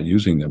airplanes, not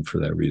using them for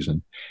that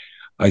reason,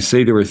 I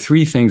say there are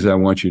 3 things I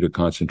want you to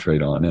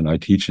concentrate on, and I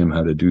teach them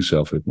how to do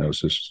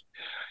self-hypnosis.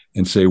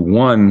 And say,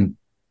 1,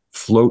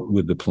 float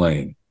with the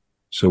plane.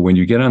 So when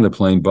you get on the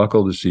plane,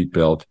 buckle the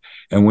seatbelt,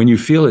 and when you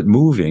feel it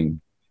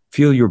moving,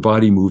 feel your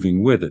body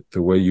moving with it,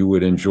 the way you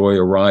would enjoy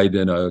a ride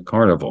in a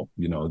carnival,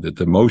 that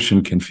the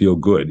motion can feel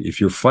good.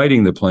 If you're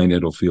fighting the plane,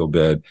 it'll feel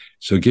bad.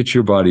 So get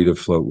your body to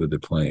float with the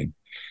plane.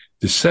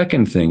 The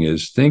second thing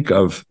is think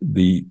of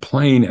the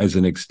plane as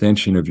an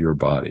extension of your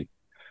body.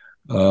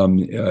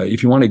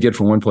 If you want to get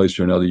from one place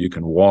to another, you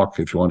can walk.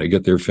 If you want to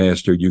get there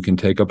faster, you can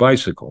take a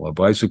bicycle. A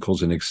bicycle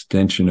is an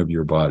extension of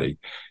your body.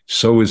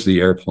 So is the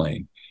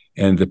airplane.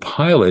 And the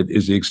pilot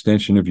is the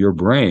extension of your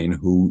brain,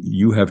 who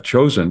you have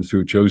chosen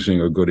through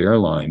choosing a good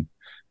airline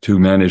to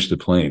manage the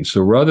plane.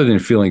 So rather than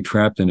feeling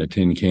trapped in a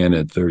tin can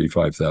at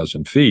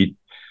 35,000 feet,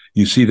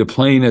 you see the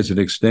plane as an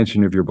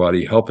extension of your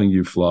body helping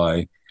you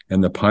fly,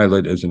 and the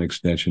pilot as an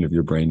extension of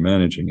your brain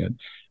managing it.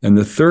 And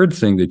the third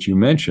thing that you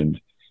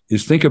mentioned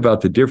is think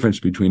about the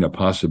difference between a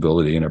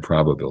possibility and a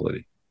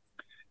probability.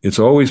 It's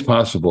always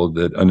possible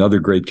that another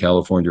great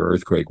California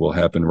earthquake will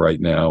happen right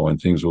now and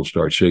things will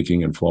start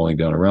shaking and falling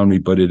down around me,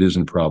 but it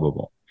isn't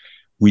probable.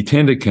 We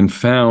tend to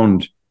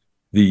confound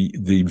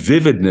the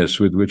vividness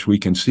with which we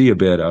can see a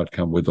bad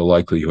outcome with the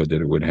likelihood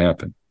that it would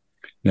happen.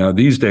 Now,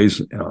 these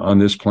days on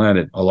this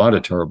planet, a lot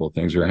of terrible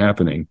things are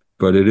happening,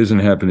 but it isn't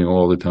happening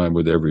all the time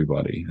with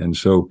everybody. And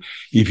so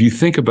if you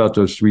think about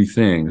those 3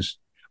 things,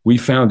 we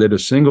found that a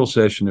single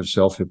session of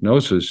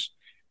self-hypnosis,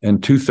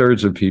 and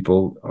 2/3 of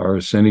people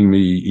are sending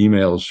me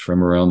emails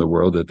from around the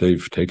world that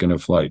they've taken a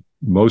flight.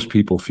 Most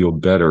people feel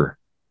better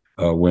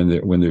when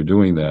they're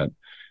doing that.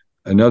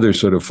 Another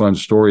sort of fun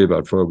story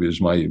about phobias,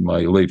 my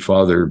late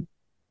father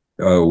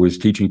was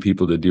teaching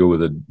people to deal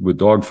with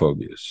dog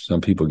phobias.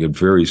 Some people get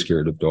very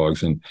scared of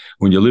dogs. And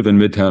when you live in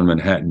Midtown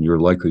Manhattan, you're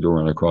likely to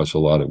run across a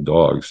lot of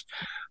dogs.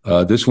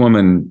 This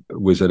woman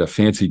was at a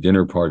fancy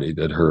dinner party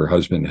that her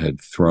husband had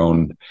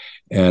thrown,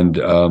 and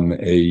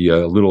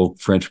a little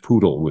French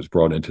poodle was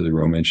brought into the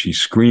room, and she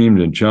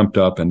screamed and jumped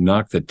up and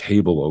knocked the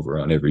table over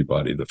on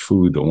everybody, the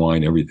food, the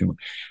wine, everything.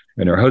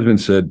 And her husband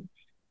said,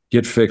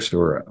 get fixed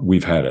or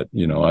we've had it.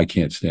 I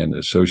can't stand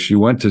this. So she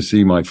went to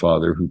see my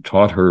father, who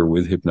taught her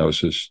with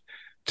hypnosis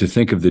to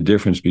think of the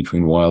difference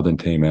between wild and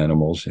tame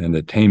animals, and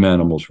that tame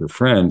animals were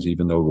friends,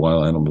 even though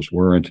wild animals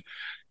weren't.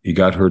 He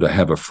got her to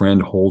have a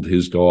friend hold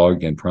his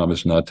dog and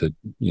promise not to,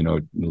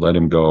 let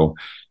him go.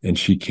 And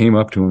she came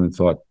up to him and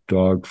thought,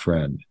 dog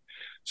friend.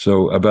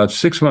 So about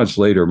 6 months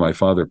later, my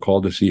father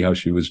called to see how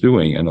she was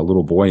doing, and a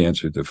little boy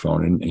answered the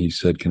phone, and he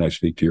said, can I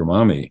speak to your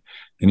mommy?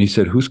 And he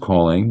said, who's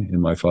calling?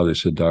 And my father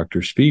said,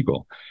 Dr.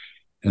 Spiegel.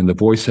 And the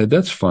boy said,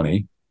 that's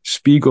funny.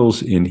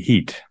 Spiegel's in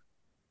heat.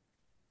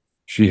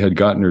 She had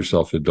gotten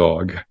herself a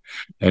dog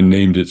and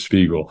named it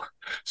Spiegel.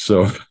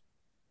 So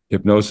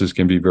hypnosis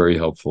can be very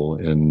helpful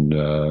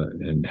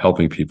in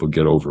helping people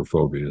get over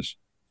phobias.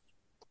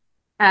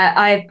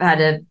 I've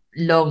had a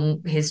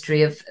long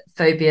history of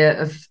phobia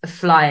of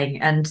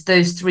flying, and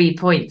those 3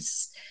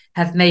 points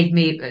have made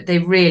me, they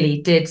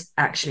really did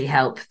actually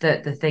help.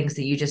 The things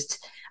that you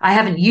just, I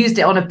haven't used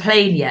it on a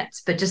plane yet,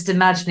 but just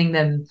imagining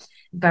them,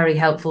 very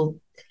helpful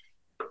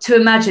to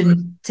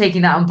imagine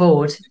taking that on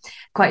board,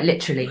 quite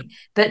literally.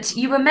 But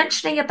you were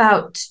mentioning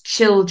about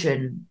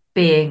children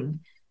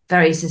being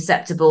very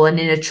susceptible and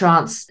in a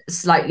trance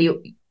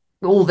slightly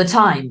all the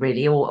time,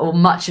 really, or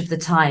much of the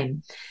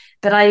time.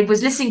 But I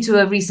was listening to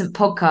a recent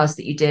podcast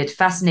that you did,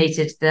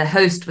 fascinated. The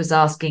host was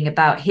asking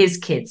about his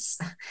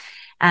kids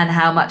and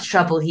how much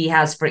trouble he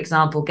has, for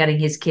example, getting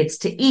his kids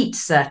to eat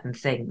certain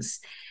things.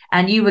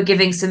 And you were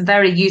giving some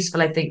very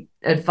useful, I think,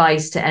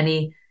 advice to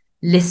any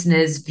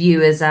listeners,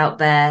 viewers out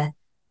there,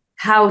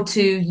 how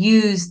to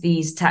use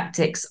these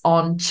tactics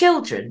on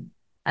children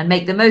and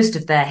make the most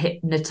of their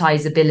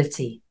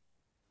hypnotizability.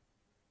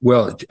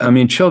 Well, I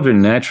mean,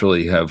 children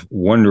naturally have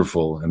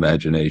wonderful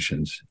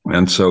imaginations.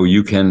 And so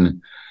you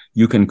can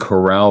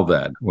corral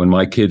that. When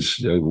my kids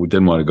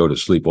didn't want to go to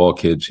sleep, all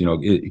kids,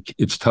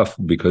 it's tough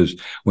because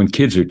when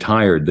kids are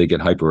tired, they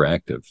get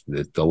hyperactive.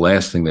 The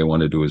last thing they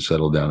want to do is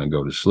settle down and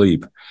go to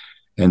sleep.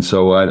 And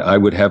so I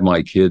would have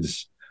my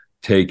kids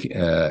take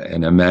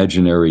an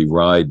imaginary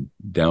ride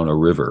down a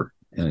river,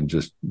 and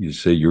just, you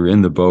say you're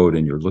in the boat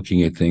and you're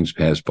looking at things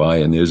pass by,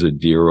 and there's a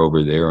deer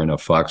over there and a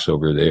fox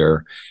over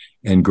there.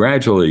 And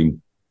gradually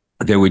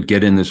they would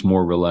get in this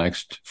more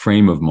relaxed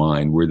frame of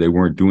mind where they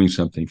weren't doing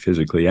something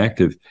physically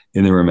active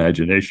in their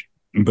imagination,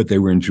 but they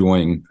were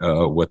enjoying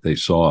what they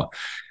saw.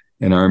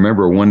 And I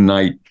remember one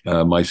night,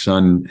 my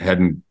son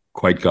hadn't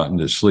quite gotten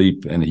to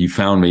sleep, and he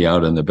found me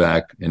out in the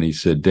back, and he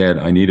said, Dad,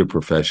 I need a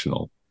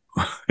professional.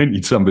 I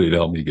need somebody to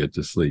help me get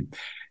to sleep.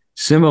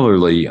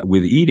 Similarly,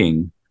 with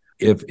eating,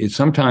 if it's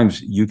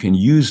sometimes you can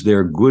use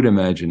their good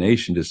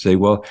imagination to say,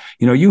 well,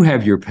 you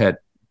have your pet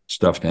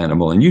stuffed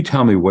animal, and you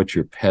tell me what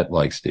your pet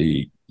likes to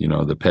eat,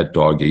 the pet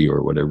doggy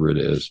or whatever it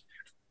is.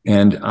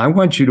 And I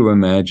want you to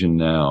imagine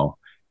now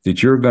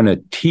that you're going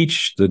to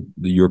teach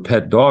your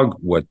pet dog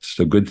what's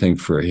a good thing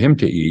for him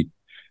to eat,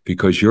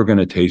 because you're going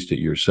to taste it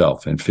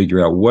yourself and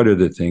figure out what are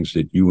the things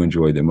that you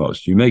enjoy the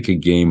most. You make a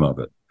game of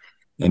it.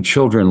 And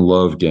children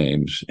love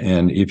games.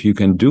 And if you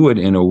can do it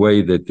in a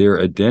way that they're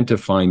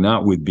identifying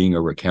not with being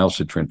a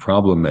recalcitrant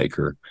problem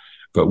maker,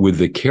 but with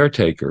the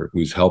caretaker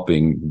who's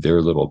helping their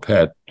little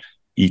pet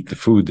eat the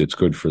food that's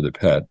good for the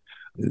pet,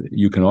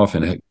 you can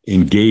often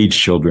engage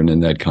children in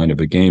that kind of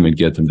a game and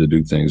get them to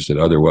do things that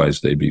otherwise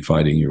they'd be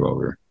fighting you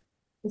over.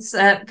 It's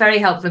very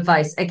helpful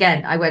advice.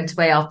 Again, I went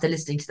away after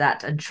listening to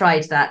that and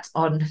tried that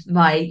on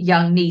my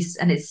young niece,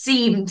 and it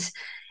seemed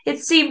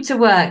to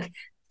work.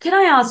 Can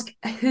I ask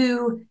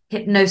who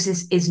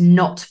hypnosis is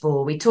not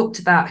for? We talked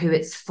about who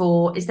it's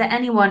for. Is there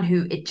anyone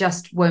who it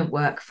just won't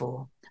work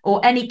for, or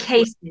any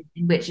cases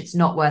in which it's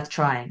not worth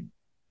trying?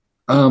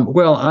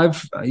 Well,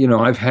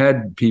 I've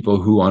had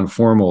people who on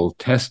formal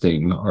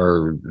testing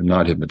are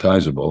not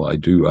hypnotizable. I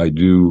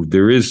do.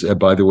 There is,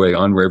 by the way,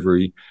 on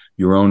Reverie,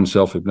 your own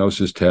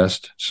self-hypnosis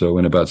test. So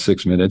in about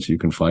 6 minutes, you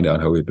can find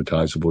out how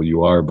hypnotizable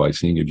you are by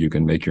seeing if you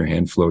can make your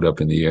hand float up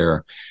in the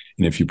air.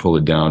 And if you pull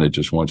it down, it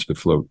just wants to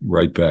float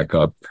right back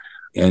up.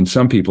 And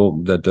some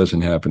people that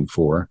doesn't happen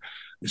for.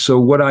 So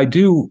what I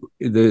do,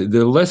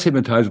 the less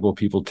hypnotizable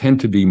people tend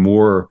to be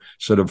more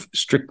sort of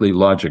strictly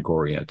logic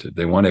oriented.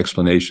 They want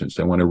explanations.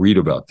 They want to read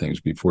about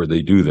things before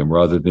they do them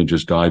rather than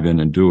just dive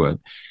in and do it.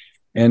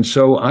 And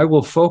so I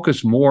will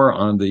focus more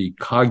on the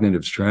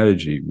cognitive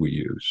strategy we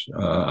use.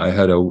 I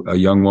had a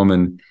young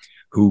woman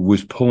who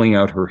was pulling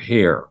out her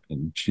hair,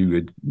 and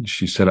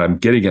she said, I'm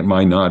getting at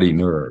my naughty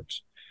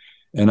nerves.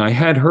 And I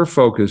had her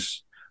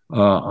focus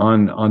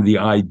on the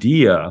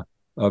idea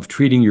of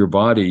treating your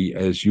body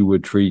as you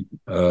would treat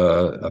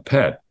a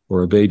pet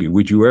or a baby.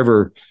 Would you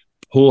ever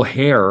pull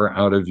hair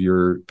out of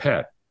your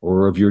pet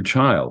or of your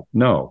child?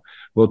 No.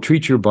 Well,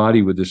 treat your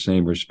body with the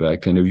same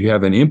respect. And if you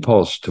have an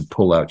impulse to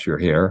pull out your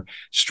hair,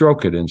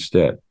 stroke it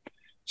instead.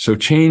 So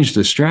change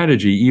the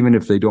strategy, even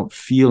if they don't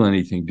feel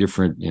anything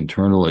different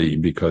internally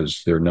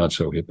because they're not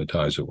so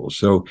hypnotizable.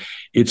 So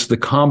it's the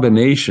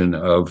combination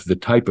of the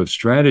type of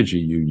strategy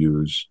you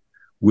use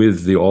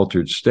with the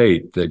altered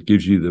state that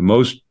gives you the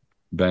most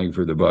bang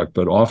for the buck,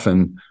 but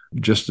often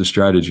just the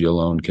strategy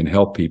alone can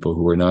help people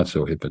who are not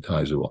so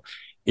hypnotizable.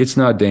 It's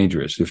not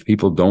dangerous. If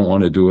people don't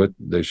want to do it,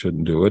 they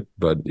shouldn't do it,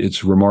 but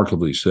it's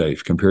remarkably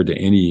safe compared to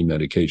any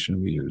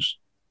medication we use.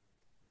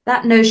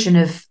 That notion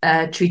of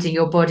treating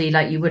your body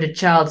like you would a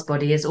child's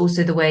body is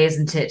also the way,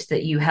 isn't it,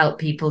 that you help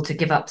people to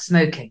give up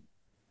smoking?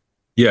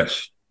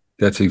 Yes,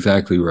 that's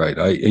exactly right.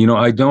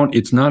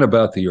 It's not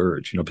about the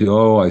urge.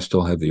 People, I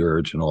still have the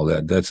urge and all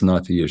that. That's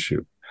not the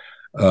issue.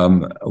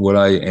 What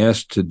I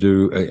ask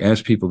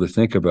people to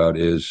think about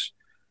is,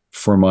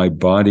 for my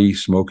body,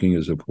 smoking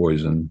is a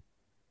poison.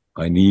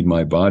 I need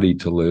my body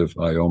to live.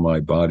 I owe my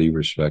body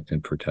respect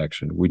and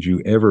protection. Would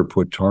you ever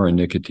put tar and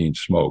nicotine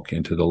smoke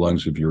into the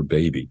lungs of your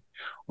baby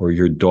or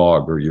your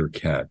dog or your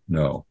cat?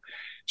 No.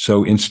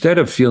 So instead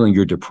of feeling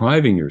you're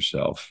depriving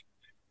yourself,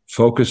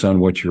 focus on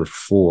what you're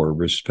for,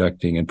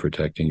 respecting and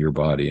protecting your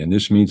body. And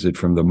this means that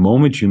from the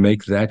moment you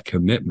make that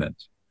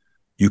commitment,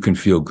 you can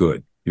feel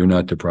good. You're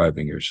not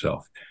depriving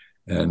yourself.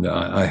 And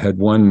I had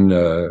one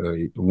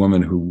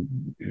woman who,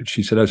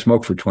 she said, I've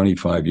smoked for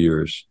 25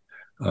 years.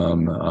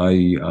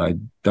 I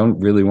don't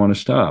really want to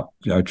stop.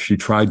 She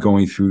tried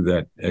going through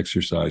that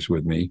exercise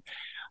with me.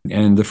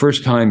 And the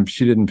first time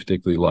she didn't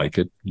particularly like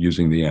it,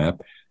 using the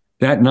app.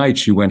 That night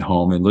she went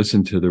home and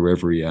listened to the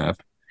Reverie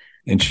app,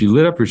 and she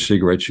lit up her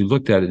cigarette. She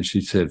looked at it and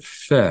she said,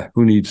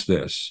 who needs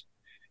this?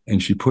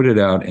 And she put it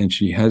out, and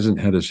she hasn't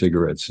had a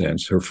cigarette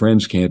since. Her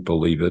friends can't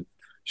believe it.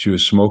 She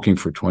was smoking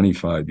for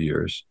 25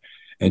 years.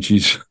 And she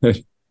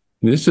said,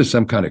 this is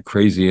some kind of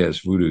crazy ass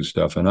voodoo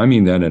stuff. And I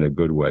mean that in a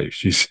good way.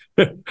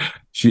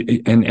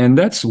 And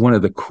that's one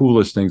of the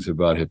coolest things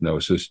about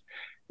hypnosis,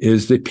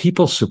 is that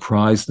people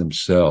surprise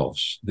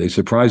themselves. They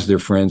surprise their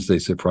friends. They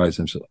surprise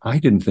themselves. I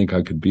didn't think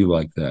I could be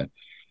like that.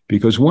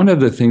 Because one of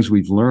the things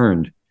we've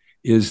learned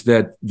is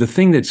that the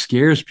thing that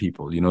scares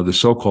people, the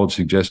so-called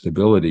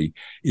suggestibility,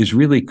 is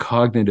really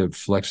cognitive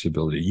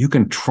flexibility. You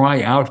can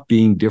try out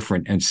being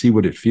different and see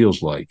what it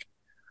feels like.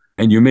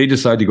 And you may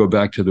decide to go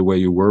back to the way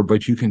you were,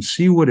 but you can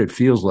see what it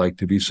feels like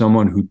to be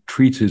someone who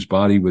treats his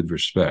body with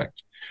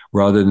respect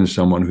rather than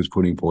someone who's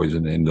putting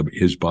poison in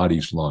his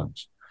body's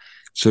lungs.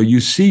 So you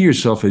see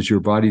yourself as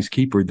your body's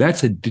keeper.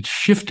 That's a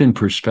shift in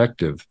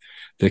perspective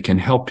that can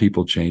help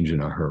people change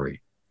in a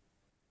hurry.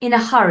 In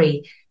a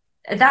hurry.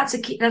 That's a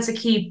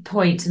key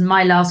point. And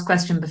my last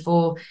question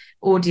before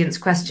audience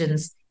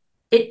questions,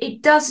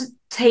 it does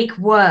take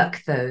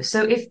work though.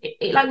 So if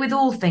like with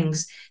all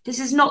things, this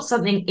is not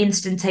something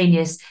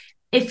instantaneous.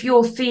 If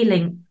you're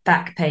feeling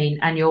back pain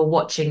and you're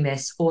watching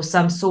this, or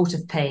some sort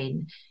of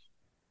pain,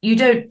 you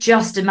don't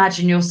just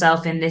imagine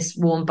yourself in this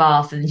warm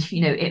bath and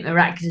it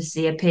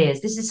miraculously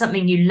appears. This is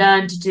something you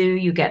learn to do,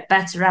 you get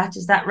better at.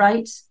 Is that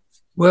right?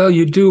 Well,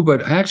 you do,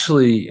 but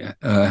actually,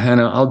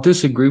 Hannah, I'll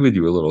disagree with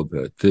you a little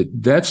bit.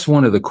 That's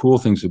one of the cool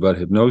things about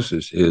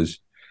hypnosis is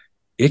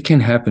it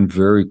can happen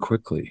very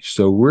quickly.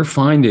 So we're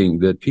finding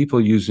that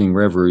people using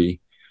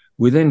Reverie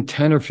within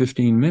 10 or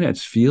 15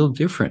 minutes feel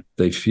different.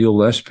 They feel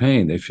less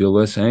pain. They feel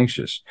less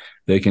anxious.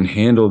 They can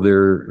handle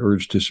their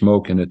urge to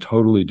smoke in a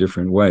totally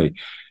different way.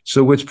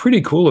 So what's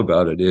pretty cool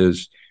about it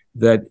is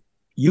that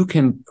you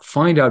can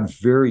find out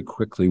very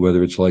quickly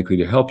whether it's likely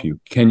to help you.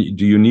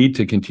 Do you need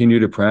to continue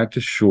to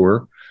practice?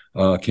 Sure.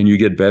 Can you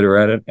get better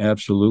at it?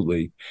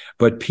 Absolutely.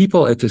 But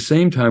people at the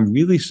same time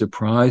really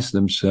surprise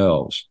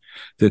themselves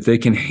that they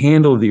can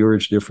handle the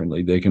urge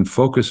differently. They can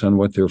focus on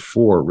what they're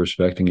for,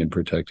 respecting and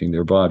protecting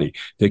their body.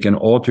 They can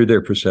alter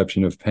their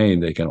perception of pain.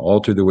 They can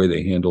alter the way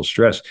they handle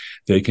stress.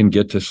 They can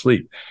get to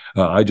sleep.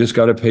 I just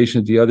got a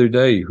patient the other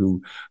day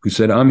who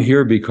said, I'm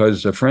here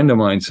because a friend of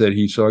mine said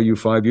he saw you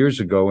 5 years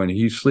ago and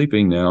he's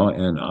sleeping now,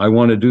 and I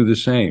want to do the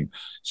same.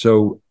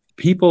 So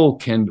people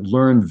can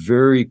learn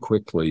very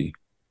quickly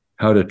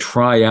how to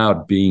try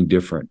out being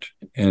different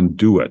and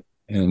do it.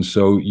 And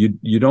so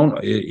you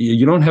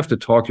don't have to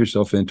talk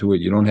yourself into it.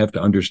 You don't have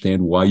to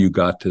understand why you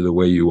got to the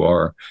way you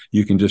are.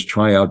 You can just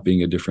try out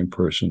being a different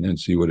person and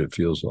see what it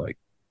feels like.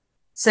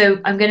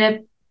 So I'm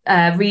going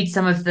to read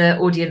some of the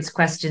audience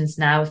questions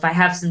now. If I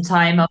have some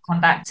time, I'll come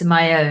back to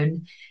my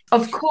own.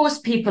 Of course,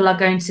 people are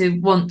going to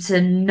want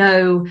to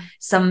know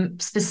some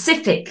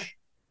specific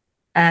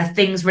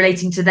things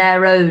relating to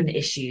their own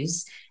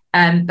issues.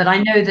 But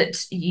I know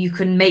that you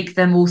can make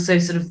them also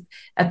sort of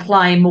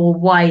apply more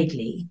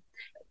widely.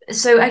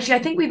 So actually, I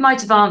think we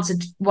might have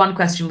answered one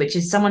question, which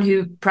is someone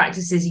who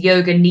practices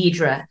yoga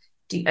nidra.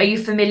 Are you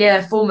familiar?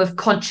 A form of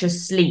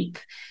conscious sleep,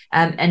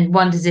 and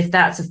wonders if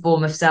that's a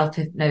form of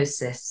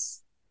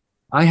self-hypnosis.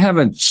 I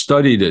haven't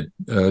studied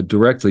it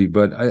directly,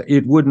 but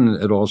it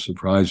wouldn't at all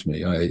surprise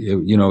me.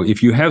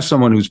 If you have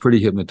someone who's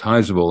pretty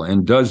hypnotizable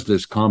and does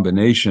this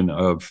combination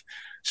of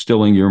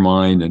stilling your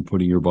mind and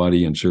putting your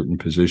body in certain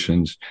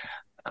positions,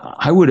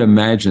 I would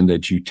imagine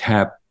that you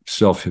tap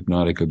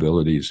self-hypnotic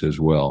abilities as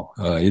well.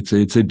 It's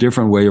a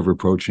different way of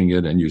approaching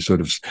it, and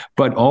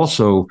but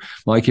also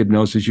like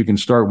hypnosis, you can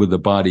start with the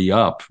body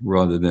up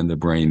rather than the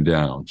brain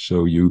down.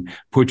 So you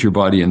put your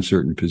body in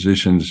certain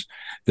positions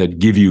that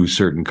give you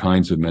certain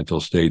kinds of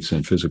mental states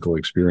and physical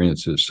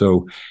experiences.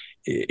 So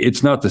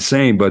it's not the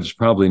same, but it's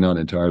probably not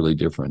entirely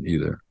different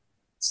either.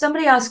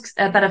 Somebody asks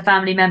about a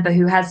family member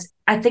who has,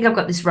 I think I've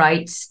got this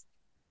right,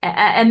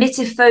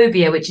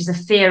 emetophobia, which is a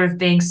fear of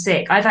being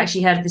sick. I've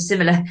actually heard of the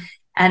similar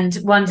and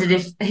wondered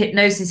if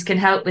hypnosis can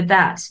help with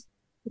that.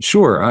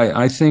 Sure.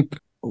 I think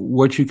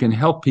what you can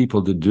help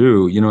people to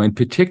do, and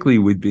particularly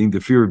with being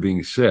the fear of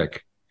being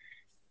sick,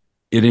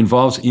 it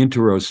involves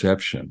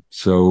interoception.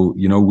 So,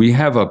 we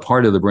have a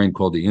part of the brain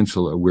called the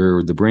insula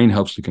where the brain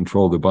helps to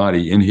control the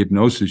body. In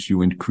hypnosis,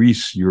 you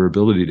increase your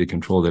ability to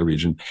control that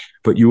region,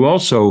 but you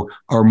also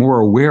are more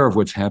aware of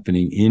what's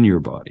happening in your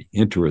body,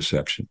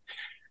 interoception.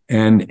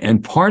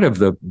 And part of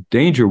the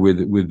danger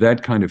with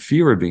that kind of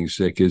fear of being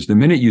sick is the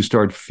minute you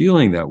start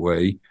feeling that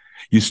way,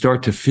 you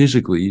start to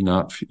physically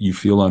you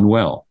feel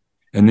unwell.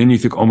 And then you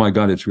think, oh my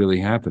God, it's really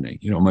happening.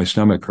 My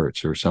stomach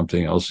hurts or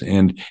something else,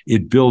 and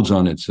it builds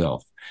on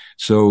itself.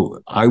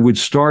 So I would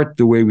start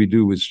the way we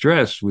do with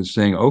stress with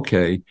saying,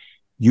 okay,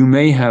 you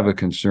may have a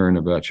concern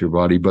about your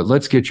body, but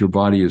let's get your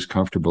body as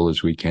comfortable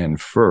as we can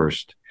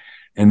first.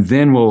 And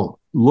then we'll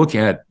look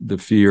at the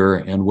fear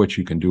and what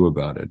you can do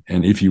about it.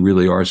 And if you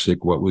really are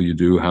sick, what will you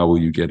do? How will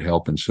you get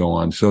help? And so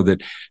on, so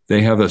that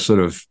they have a sort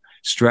of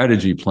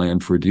strategy plan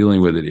for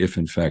dealing with it if,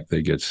 in fact,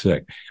 they get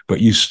sick.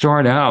 But you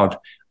start out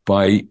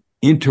by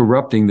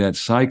interrupting that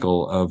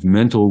cycle of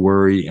mental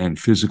worry and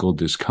physical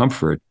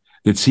discomfort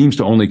that seems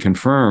to only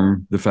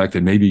confirm the fact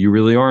that maybe you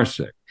really are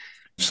sick.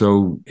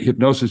 So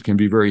hypnosis can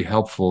be very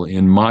helpful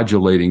in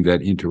modulating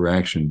that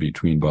interaction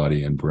between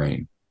body and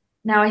brain.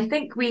 Now, I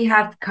think we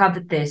have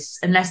covered this,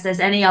 unless there's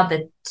any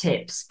other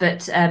tips,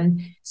 but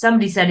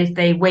somebody said if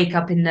they wake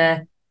up in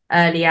the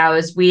early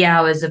hours, wee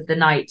hours of the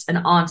night and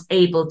aren't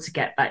able to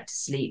get back to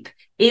sleep,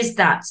 is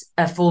that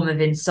a form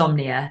of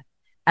insomnia,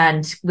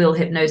 and will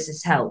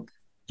hypnosis help?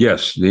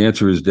 Yes, the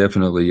answer is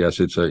definitely yes.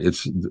 It's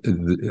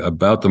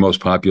about the most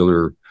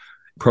popular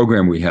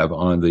program we have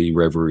on the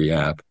Reverie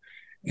app.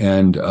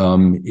 And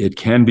it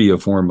can be a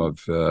form of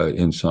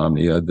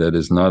insomnia that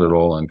is not at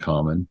all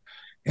uncommon.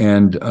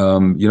 And,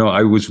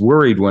 I was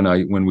worried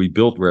when we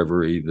built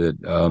Reverie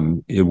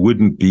that it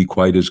wouldn't be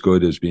quite as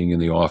good as being in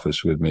the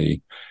office with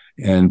me.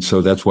 And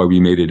so that's why we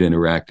made it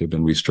interactive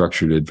and we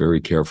structured it very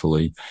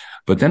carefully.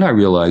 But then I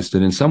realized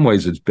that in some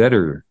ways it's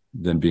better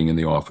than being in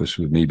the office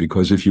with me,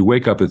 because if you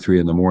wake up at 3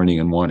 a.m.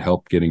 and want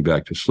help getting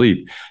back to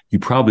sleep, you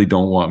probably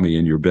don't want me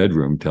in your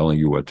bedroom telling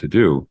you what to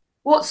do.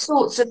 What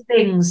sorts of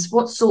things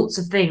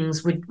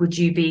would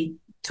you be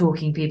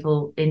talking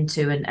people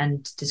into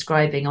and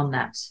describing on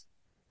that?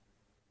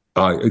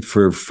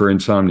 For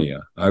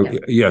insomnia, Yeah.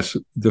 Yes.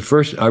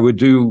 I would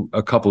do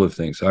a couple of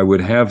things. I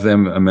would have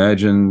them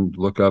imagine,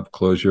 look up,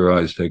 close your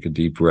eyes, take a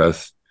deep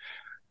breath,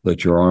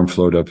 let your arm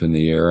float up in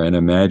the air, and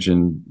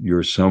imagine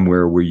you're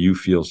somewhere where you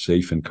feel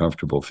safe and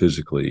comfortable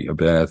physically, a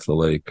bath, a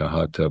lake, a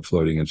hot tub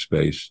floating in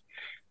space.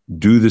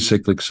 Do the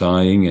cyclic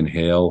sighing,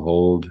 inhale,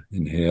 hold,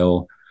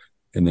 inhale,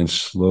 and then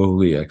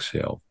slowly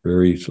exhale.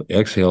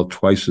 Exhale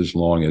twice as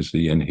long as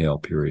the inhale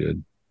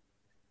period.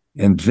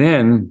 And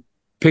then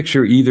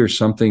picture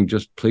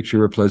just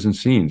picture a pleasant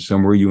scene,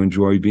 somewhere you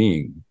enjoy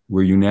being,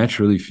 where you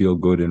naturally feel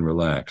good and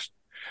relaxed.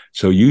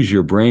 So use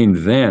your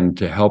brain then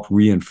to help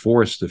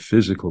reinforce the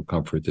physical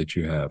comfort that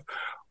you have.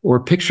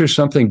 Or picture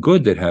something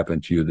good that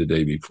happened to you the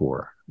day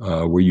before,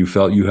 where you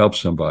felt you helped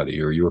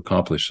somebody or you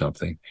accomplished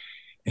something.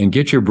 And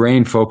get your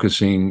brain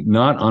focusing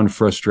not on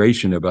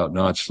frustration about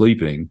not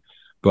sleeping,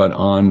 but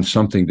on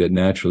something that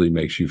naturally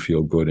makes you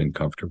feel good and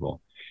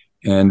comfortable.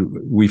 And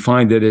we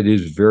find that it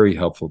is very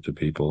helpful to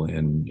people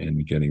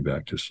in getting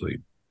back to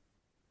sleep.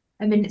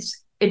 I mean,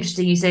 it's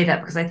interesting you say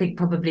that, because I think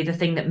probably the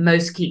thing that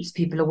most keeps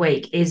people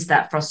awake is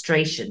that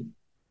frustration,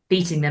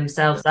 beating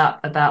themselves up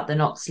about the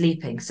not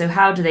sleeping. So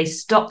how do they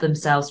stop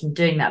themselves from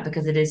doing that?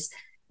 Because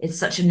it's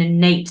such an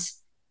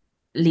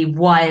innately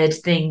wired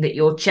thing that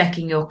you're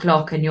checking your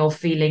clock and you're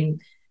feeling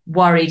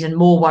worried and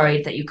more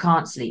worried that you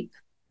can't sleep.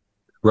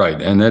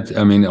 Right.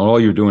 And all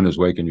you're doing is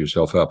waking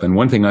yourself up. And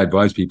one thing I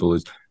advise people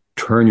is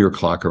turn your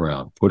clock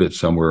around, put it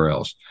somewhere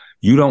else.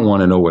 You don't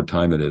want to know what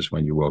time it is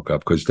when you woke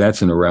up, because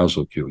that's an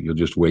arousal cue. You'll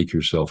just wake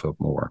yourself up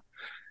more.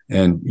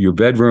 And your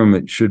bedroom,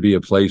 it should be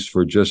a place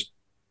for just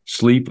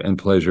sleep and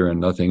pleasure and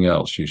nothing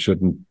else. You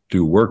shouldn't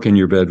do work in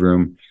your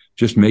bedroom.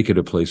 Just make it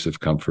a place of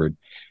comfort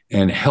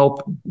and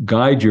help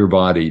guide your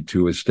body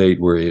to a state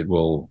where it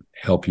will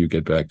help you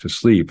get back to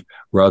sleep,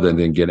 rather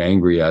than get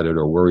angry at it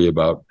or worry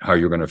about how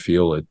you're going to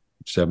feel at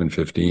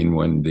 7:15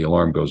 when the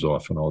alarm goes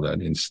off and all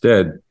that.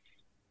 Instead,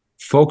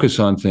 focus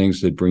on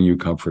things that bring you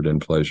comfort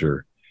and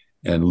pleasure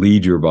and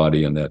lead your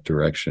body in that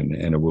direction,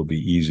 and it will be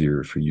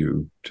easier for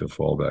you to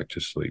fall back to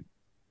sleep.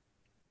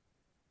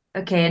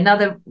 Okay,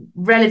 another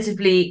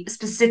relatively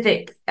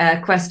specific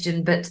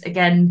question, but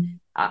again,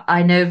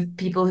 I know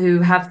people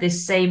who have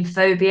this same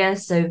phobia.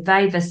 So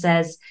Viva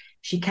says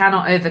she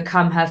cannot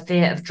overcome her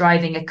fear of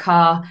driving a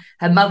car.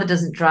 Her mother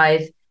doesn't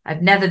drive.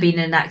 I've never been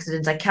in an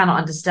accident. I cannot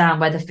understand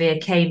where the fear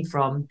came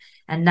from,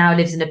 and now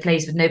lives in a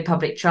place with no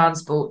public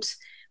transport.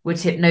 Would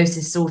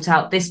hypnosis sort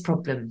out this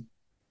problem?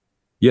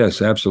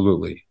 Yes,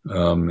 absolutely.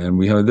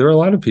 And there are a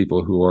lot of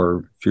people who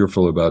are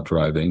fearful about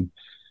driving.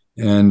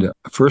 And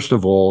first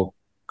of all,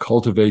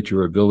 cultivate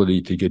your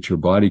ability to get your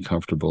body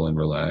comfortable and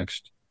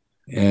relaxed.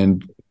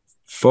 And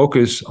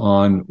focus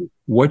on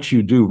what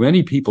you do.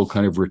 Many people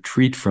kind of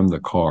retreat from the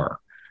car.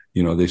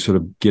 They sort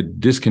of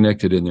get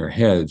disconnected in their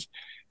heads.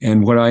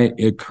 And what I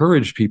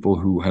encourage people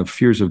who have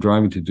fears of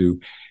driving to do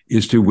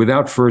is to,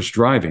 without first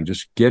driving,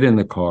 just get in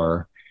the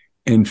car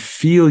and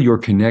feel your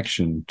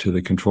connection to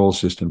the control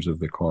systems of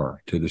the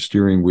car, to the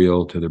steering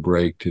wheel, to the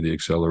brake, to the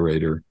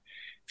accelerator.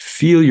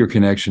 Feel your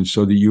connection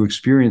so that you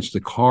experience the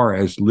car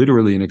as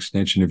literally an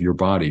extension of your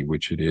body,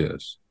 which it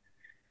is.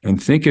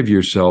 And think of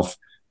yourself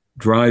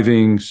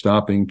driving,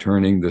 stopping,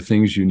 turning, the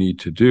things you need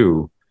to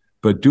do,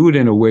 but do it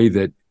in a way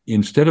that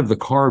instead of the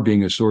car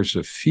being a source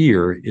of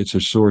fear, it's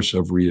a source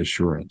of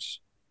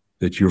reassurance,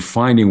 that you're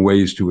finding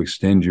ways to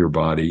extend your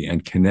body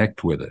and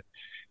connect with it.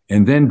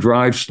 And then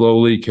drive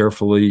slowly,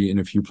 carefully in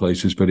a few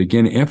places, but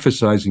again,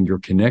 emphasizing your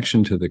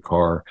connection to the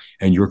car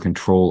and your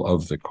control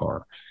of the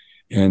car.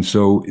 And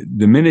so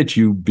the minute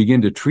you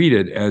begin to treat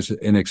it as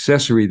an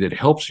accessory that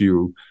helps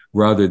you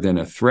rather than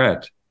a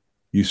threat,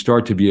 you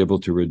start to be able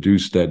to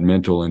reduce that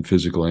mental and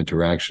physical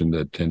interaction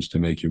that tends to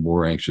make you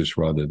more anxious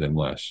rather than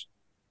less.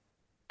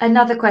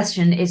 Another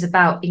question is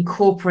about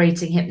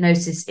incorporating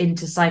hypnosis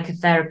into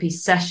psychotherapy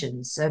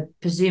sessions. So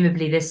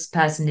presumably this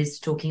person is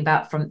talking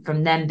about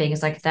from them being a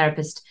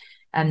psychotherapist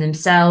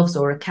themselves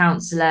or a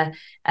counselor,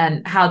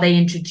 how they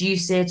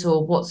introduce it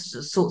or what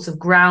sorts of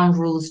ground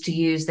rules to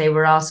use. They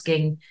were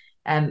asking,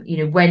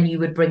 when you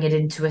would bring it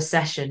into a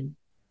session.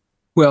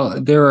 Well,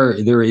 there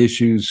are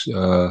issues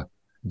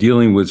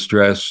dealing with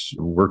stress,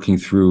 working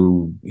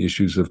through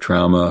issues of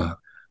trauma,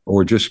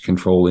 or just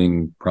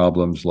controlling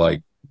problems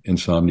like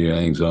insomnia,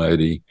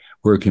 anxiety,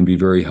 where it can be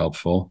very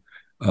helpful.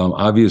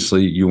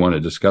 Obviously, you want to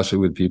discuss it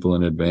with people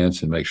in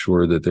advance and make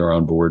sure that they're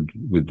on board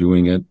with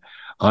doing it.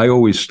 I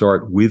always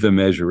start with a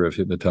measure of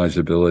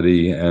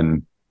hypnotizability,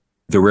 and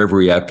the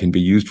Reverie app can be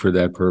used for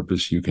that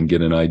purpose. You can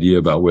get an idea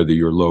about whether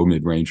you're low,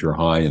 mid-range, or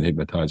high in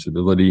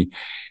hypnotizability.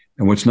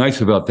 And what's nice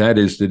about that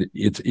is that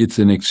it's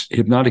an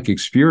hypnotic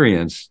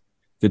experience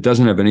that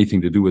doesn't have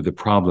anything to do with the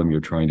problem you're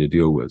trying to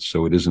deal with.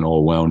 So it isn't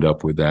all wound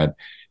up with that.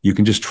 You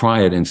can just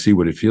try it and see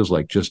what it feels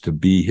like just to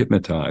be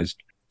hypnotized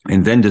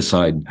and then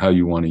decide how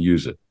you want to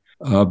use it.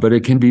 But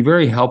it can be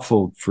very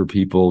helpful for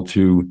people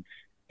to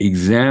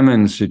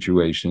examine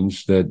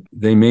situations that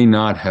they may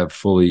not have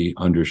fully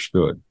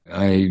understood.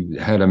 I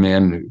had a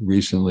man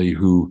recently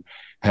who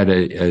had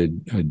a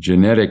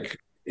genetic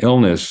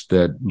illness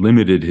that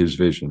limited his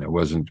vision. It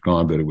wasn't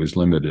gone, but it was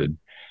limited.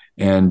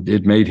 And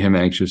it made him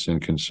anxious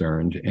and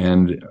concerned.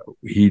 And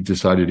he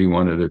decided he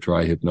wanted to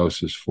try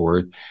hypnosis for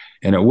it.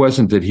 And it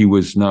wasn't that he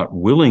was not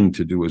willing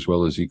to do as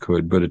well as he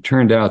could, but it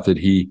turned out that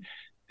he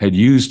had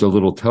used a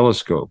little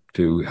telescope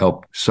to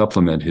help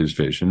supplement his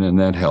vision, and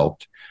that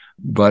helped.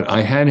 But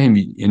I had him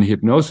in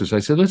hypnosis. I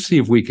said, let's see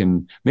if we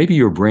can, maybe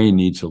your brain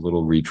needs a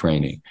little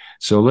retraining.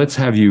 So let's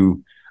have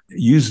you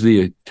use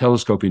the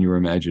telescope in your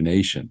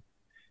imagination.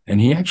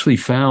 And he actually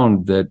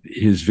found that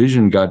his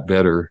vision got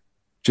better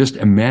just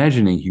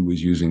imagining he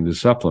was using the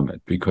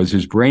supplement, because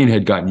his brain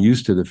had gotten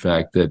used to the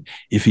fact that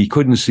if he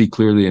couldn't see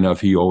clearly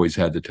enough, he always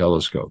had the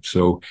telescope.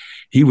 So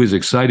he was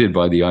excited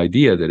by the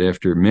idea that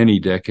after many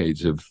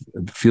decades of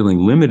feeling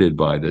limited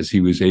by this, he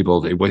was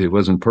able to, it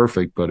wasn't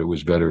perfect, but it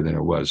was better than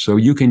it was. So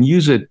you can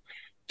use it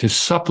to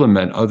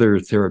supplement other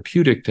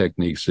therapeutic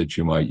techniques that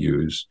you might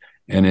use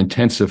and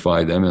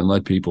intensify them and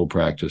let people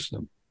practice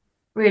them.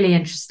 Really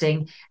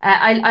interesting.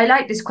 I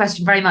like this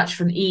question very much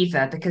from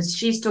Eva, because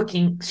she's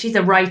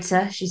a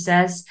writer, she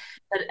says,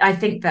 but I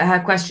think that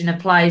her question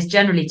applies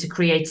generally to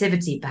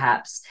creativity,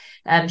 perhaps.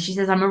 She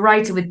says, I'm a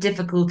writer with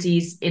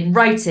difficulties in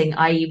writing,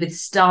 i.e. with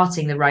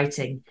starting the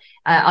writing.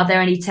 Are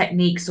there any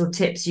techniques or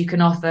tips you can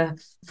offer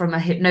from a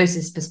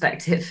hypnosis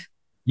perspective?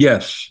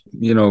 Yes.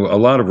 A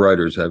lot of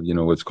writers have,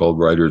 what's called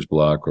writer's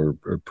block or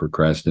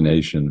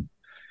procrastination.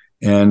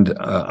 And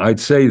I'd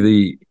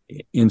say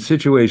in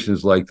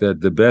situations like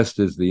that, the best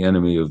is the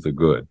enemy of the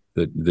good,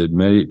 that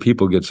many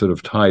people get sort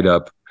of tied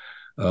up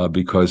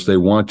because they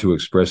want to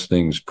express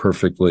things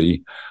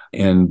perfectly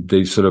and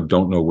they sort of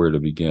don't know where to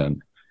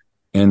begin.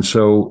 And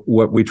so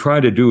what we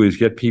try to do is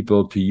get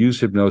people to use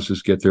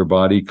hypnosis, get their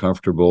body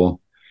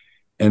comfortable,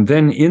 and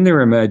then in their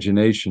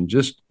imagination,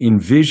 just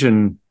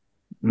envision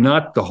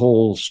not the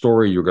whole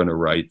story you're going to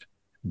write,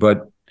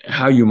 but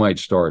how you might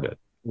start it.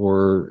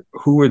 Or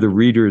who are the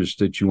readers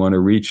that you want to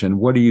reach, and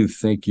what do you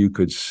think you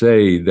could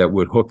say that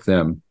would hook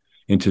them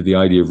into the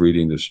idea of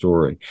reading the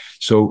story?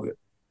 So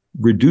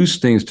reduce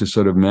things to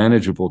sort of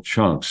manageable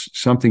chunks,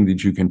 something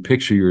that you can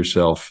picture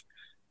yourself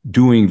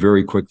doing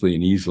very quickly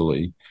and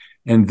easily,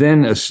 and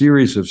then a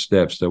series of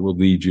steps that will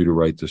lead you to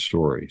write the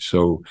story.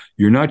 So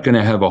you're not going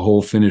to have a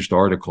whole finished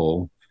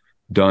article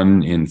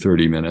done in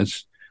 30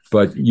 minutes,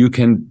 but you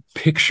can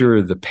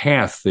picture the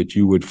path that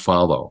you would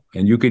follow.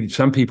 And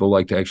some people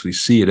like to actually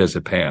see it as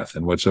a path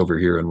and what's over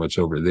here and what's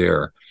over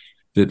there,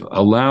 that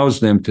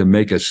allows them to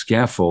make a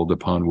scaffold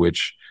upon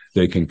which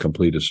they can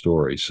complete a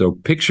story. So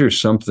picture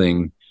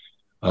something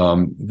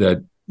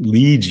that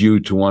leads you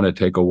to want to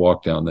take a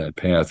walk down that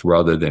path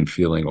rather than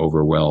feeling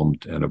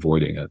overwhelmed and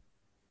avoiding it.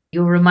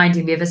 You're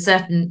reminding me of a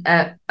certain,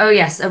 a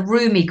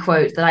Rumi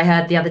quote that I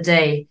heard the other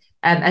day,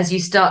 as you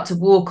start to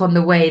walk on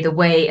the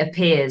way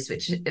appears,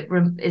 which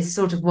is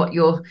sort of what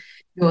you're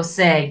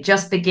saying.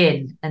 Just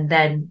begin, and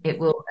then it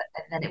will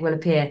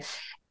appear.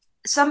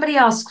 Somebody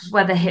asks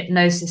whether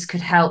hypnosis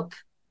could help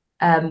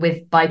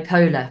with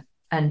bipolar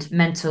and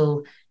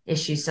mental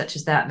issues such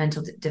as that,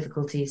 mental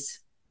difficulties.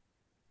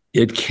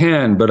 It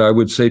can, but I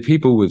would say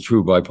people with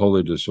true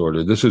bipolar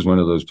disorder, this is one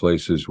of those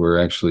places where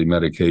actually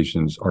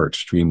medications are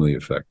extremely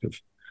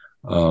effective.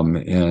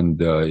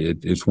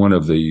 It's one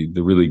of the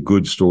really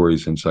good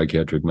stories in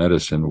psychiatric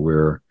medicine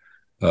where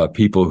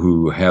people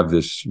who have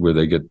this, where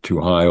they get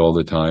too high all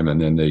the time and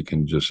then they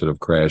can just sort of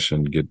crash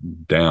and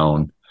get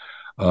down.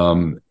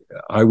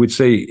 I would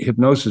say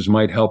hypnosis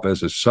might help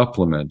as a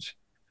supplement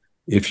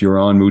if you're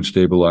on mood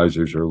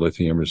stabilizers or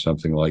lithium or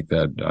something like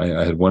that.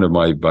 I had one of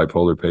my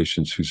bipolar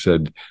patients who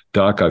said,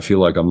 "Doc, I feel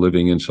like I'm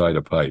living inside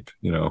a pipe.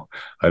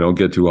 I don't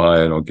get too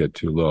high, I don't get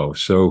too low."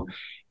 So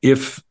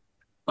if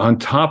on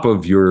top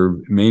of your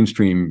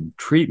mainstream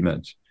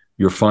treatment,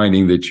 you're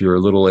finding that you're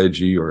a little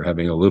edgy or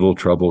having a little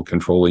trouble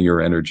controlling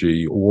your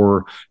energy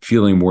or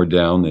feeling more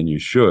down than you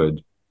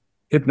should,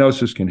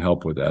 hypnosis can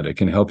help with that. It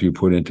can help you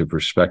put into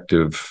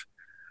perspective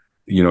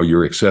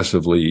your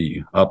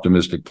excessively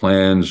optimistic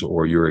plans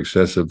or your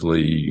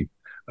excessively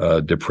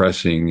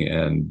depressing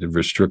and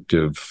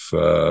restrictive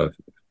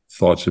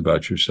thoughts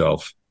about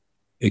yourself.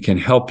 It can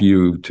help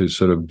you to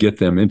sort of get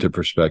them into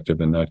perspective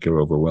and not get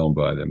overwhelmed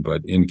by them,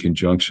 but in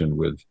conjunction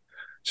with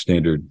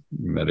standard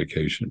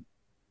medication.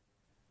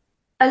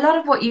 A lot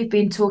of what you've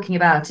been talking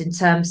about in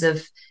terms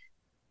of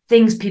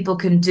things people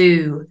can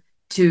do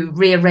to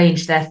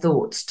rearrange their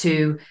thoughts,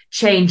 to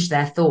change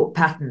their thought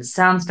patterns,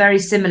 sounds very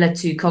similar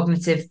to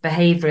cognitive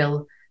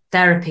behavioral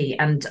therapy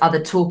and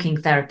other talking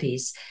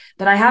therapies.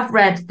 But I have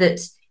read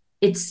that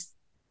it's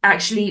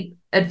actually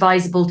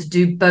advisable to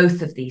do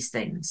both of these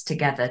things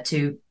together,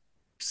 to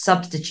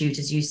substitute,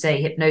 as you say,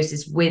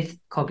 hypnosis with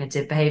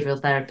cognitive behavioral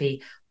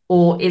therapy,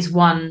 or does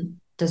one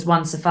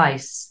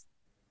suffice?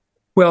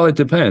 Well, it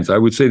depends. I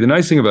would say the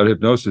nice thing about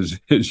hypnosis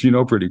is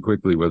pretty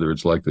quickly whether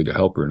it's likely to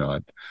help or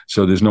not.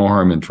 So there's no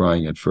harm in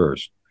trying it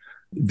first.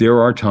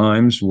 There are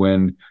times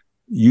when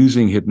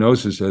using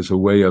hypnosis as a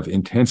way of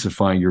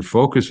intensifying your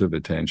focus of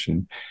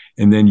attention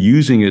and then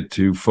using it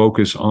to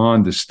focus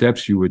on the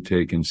steps you would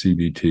take in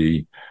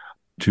CBT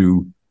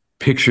to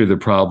picture the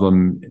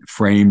problem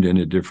framed in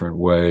a different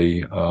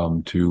way,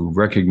 to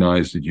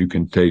recognize that you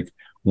can take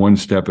one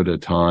step at a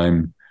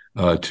time,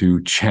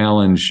 to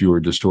challenge your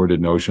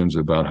distorted notions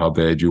about how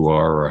bad you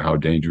are or how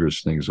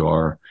dangerous things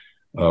are,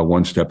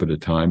 one step at a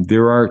time.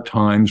 There are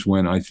times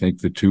when I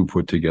think the two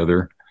put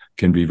together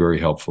can be very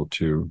helpful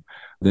too.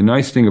 The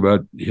nice thing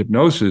about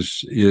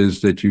hypnosis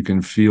is that you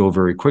can feel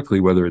very quickly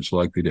whether it's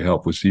likely to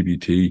help. With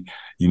CBT,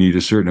 you need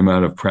a certain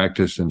amount of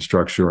practice and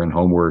structure and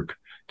homework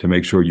to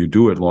make sure you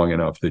do it long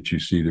enough that you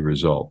see the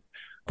result.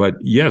 But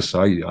yes,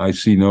 I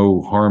see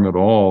no harm at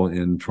all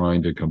in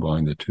trying to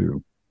combine the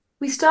two.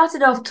 We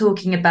started off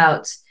talking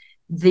about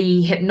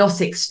the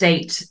hypnotic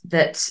state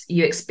that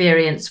you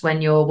experience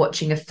when you're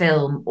watching a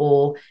film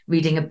or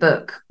reading a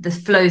book, the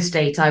flow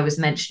state I was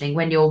mentioning,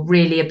 when you're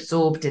really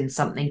absorbed in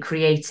something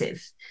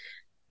creative.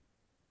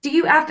 Do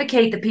you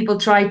advocate that people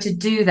try to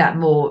do that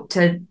more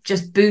to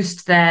just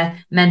boost their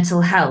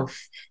mental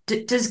health?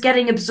 Does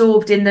getting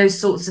absorbed in those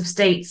sorts of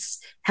states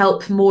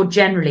help more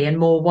generally and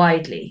more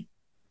widely?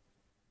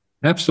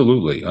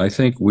 Absolutely. I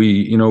think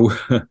we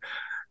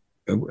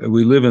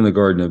live in the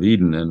Garden of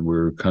Eden and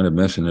we're kind of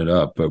messing it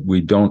up, but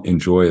we don't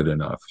enjoy it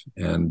enough.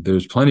 And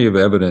there's plenty of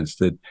evidence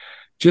that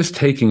just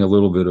taking a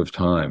little bit of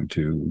time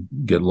to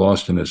get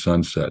lost in a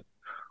sunset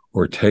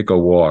or take a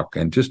walk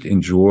and just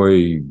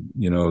enjoy,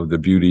 the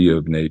beauty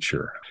of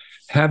nature,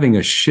 having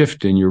a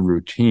shift in your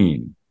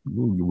routine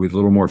with a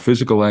little more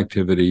physical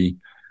activity,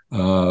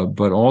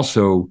 but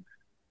also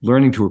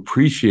learning to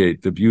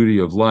appreciate the beauty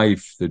of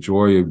life, the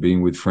joy of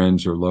being with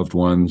friends or loved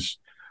ones.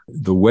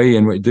 The way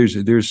in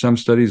there's some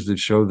studies that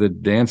show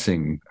that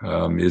dancing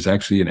is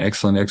actually an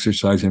excellent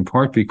exercise, in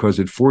part because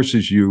it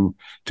forces you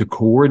to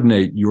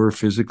coordinate your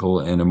physical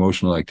and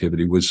emotional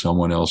activity with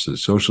someone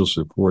else's. Social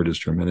support is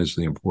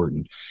tremendously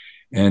important.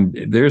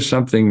 And there's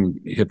something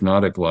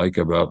hypnotic-like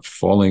about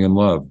falling in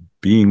love,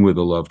 being with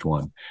a loved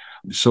one.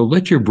 So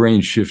let your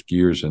brain shift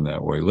gears in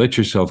that way. Let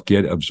yourself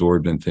get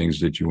absorbed in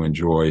things that you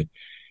enjoy.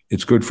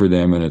 It's good for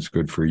them and it's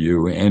good for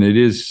you. And it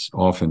is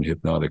often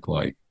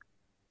hypnotic-like.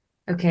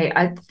 Okay,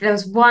 there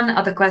was one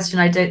other question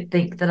I don't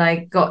think that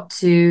I got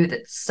to,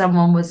 that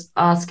someone was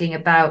asking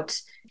about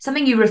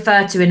something you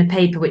refer to in a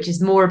paper, which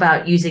is more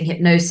about using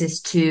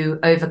hypnosis to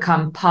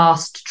overcome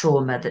past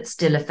trauma that's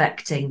still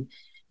affecting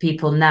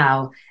people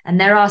now. And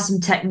there are some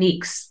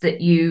techniques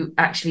that you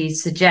actually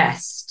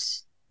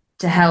suggest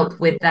to help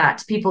with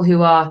that, people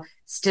who are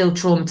still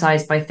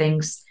traumatized by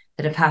things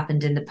that have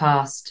happened in the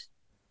past.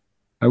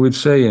 I would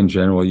say in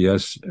general,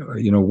 yes.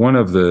 One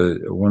of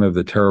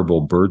the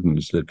terrible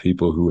burdens that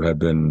people who have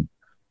been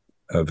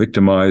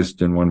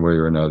victimized in one way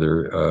or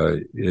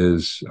another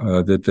is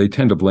that they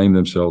tend to blame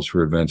themselves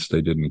for events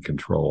they didn't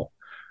control.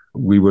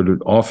 we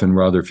would often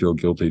rather feel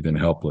guilty than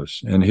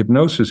helpless. And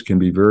hypnosis can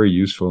be very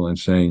useful in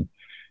saying,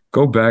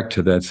 go back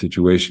to that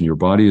situation. Your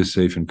body is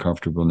safe and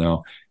comfortable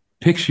now.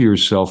 Picture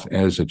yourself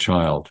as a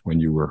child when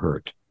you were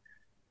hurt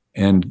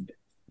and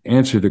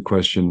answer the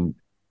question,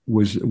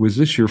 was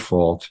this your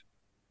fault?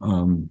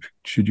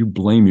 Should you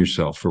blame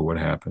yourself for what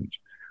happened,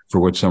 for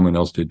what someone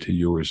else did to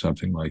you or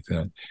something like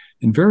that?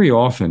 And very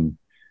often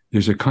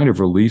there's a kind of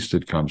release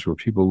that comes where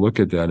people look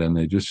at that and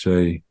they just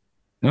say,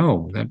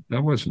 no,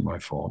 that wasn't my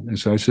fault. And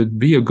so I said,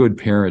 be a good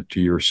parent to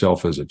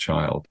yourself as a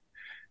child.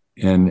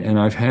 And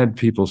I've had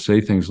people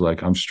say things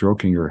like, I'm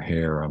stroking her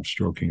hair,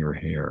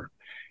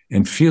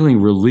 and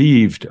feeling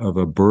relieved of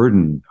a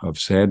burden of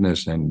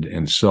sadness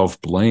and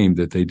self-blame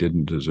that they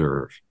didn't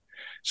deserve.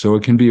 So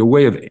it can be a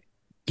way of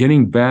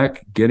getting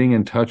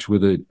in touch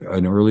with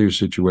an earlier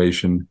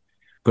situation,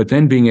 but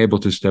then being able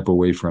to step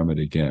away from it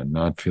again,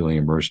 not feeling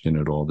immersed in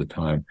it all the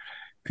time.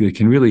 It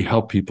can really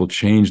help people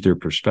change their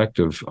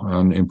perspective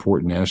on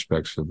important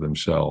aspects of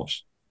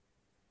themselves.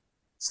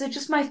 So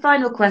just my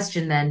final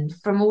question then,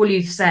 from all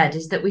you've said,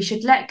 is that we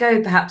should let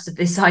go perhaps of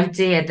this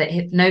idea that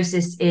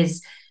hypnosis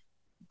is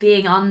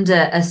being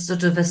under a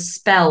sort of a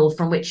spell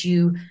from which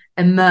you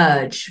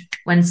emerge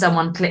when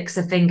someone clicks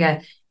a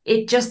finger.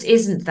 It just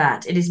isn't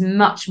that. It is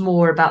much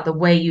more about the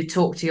way you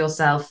talk to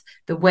yourself,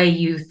 the way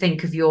you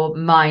think of your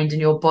mind and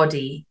your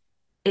body.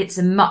 It's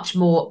a much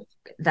more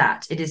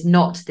that. It is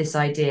not this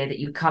idea that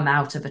you come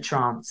out of a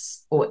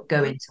trance or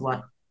go into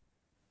one.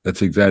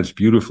 That's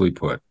beautifully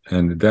put.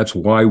 And that's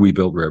why we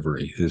built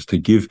Reverie, is to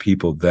give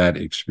people that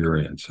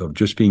experience of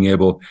just being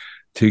able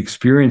to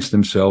experience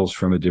themselves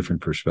from a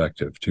different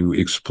perspective, to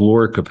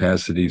explore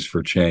capacities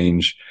for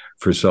change,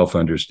 for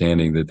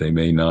self-understanding that they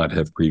may not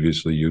have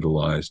previously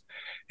utilized.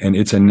 And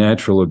it's a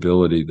natural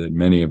ability that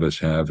many of us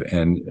have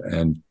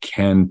and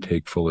can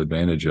take full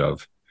advantage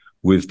of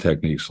with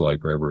techniques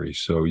like Reverie.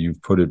 So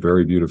you've put it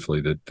very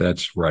beautifully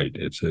that's right.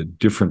 It's a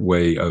different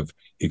way of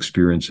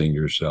experiencing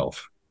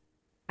yourself.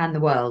 And the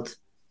world.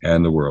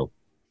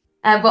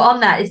 Well, on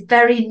that, it's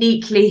very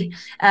neatly,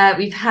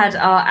 we've had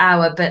our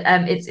hour, but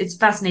it's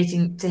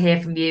fascinating to hear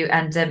from you.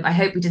 And I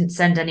hope we didn't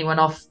send anyone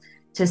off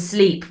to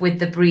sleep with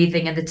the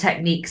breathing and the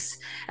techniques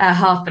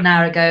half an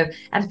hour ago.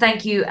 And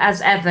thank you,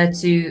 as ever,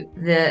 to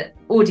the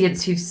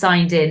audience who've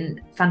signed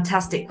in.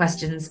 Fantastic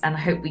questions, and I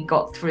hope we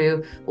got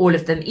through all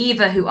of them.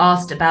 Eva, who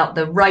asked about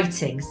the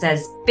writing,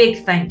 says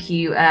big thank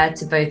you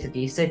to both of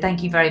you. So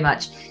thank you very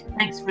much.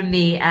 Thanks from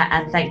me,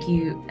 and thank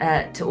you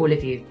to all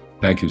of you.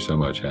 Thank you so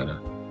much, Hannah.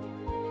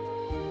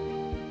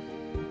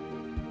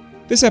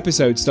 This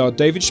episode starred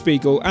David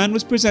Spiegel and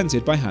was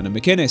presented by Hannah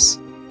McInnes.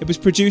 It was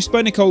produced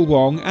by Nicole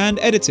Wong and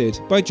edited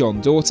by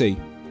John Doughty.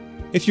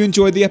 If you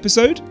enjoyed the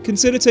episode,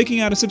 consider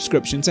taking out a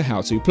subscription to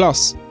How To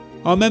Plus.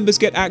 Our members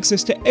get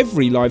access to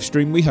every live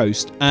stream we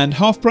host and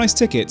half-price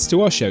tickets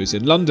to our shows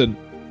in London.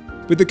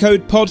 With the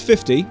code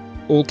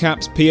POD50, all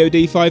caps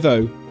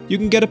POD50, you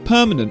can get a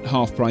permanent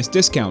half-price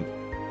discount.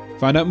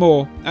 Find out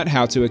more at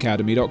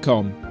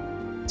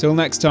howtoacademy.com. Till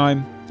next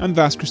time, I'm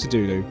Vas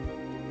Christodoulou.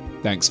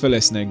 Thanks for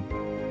listening.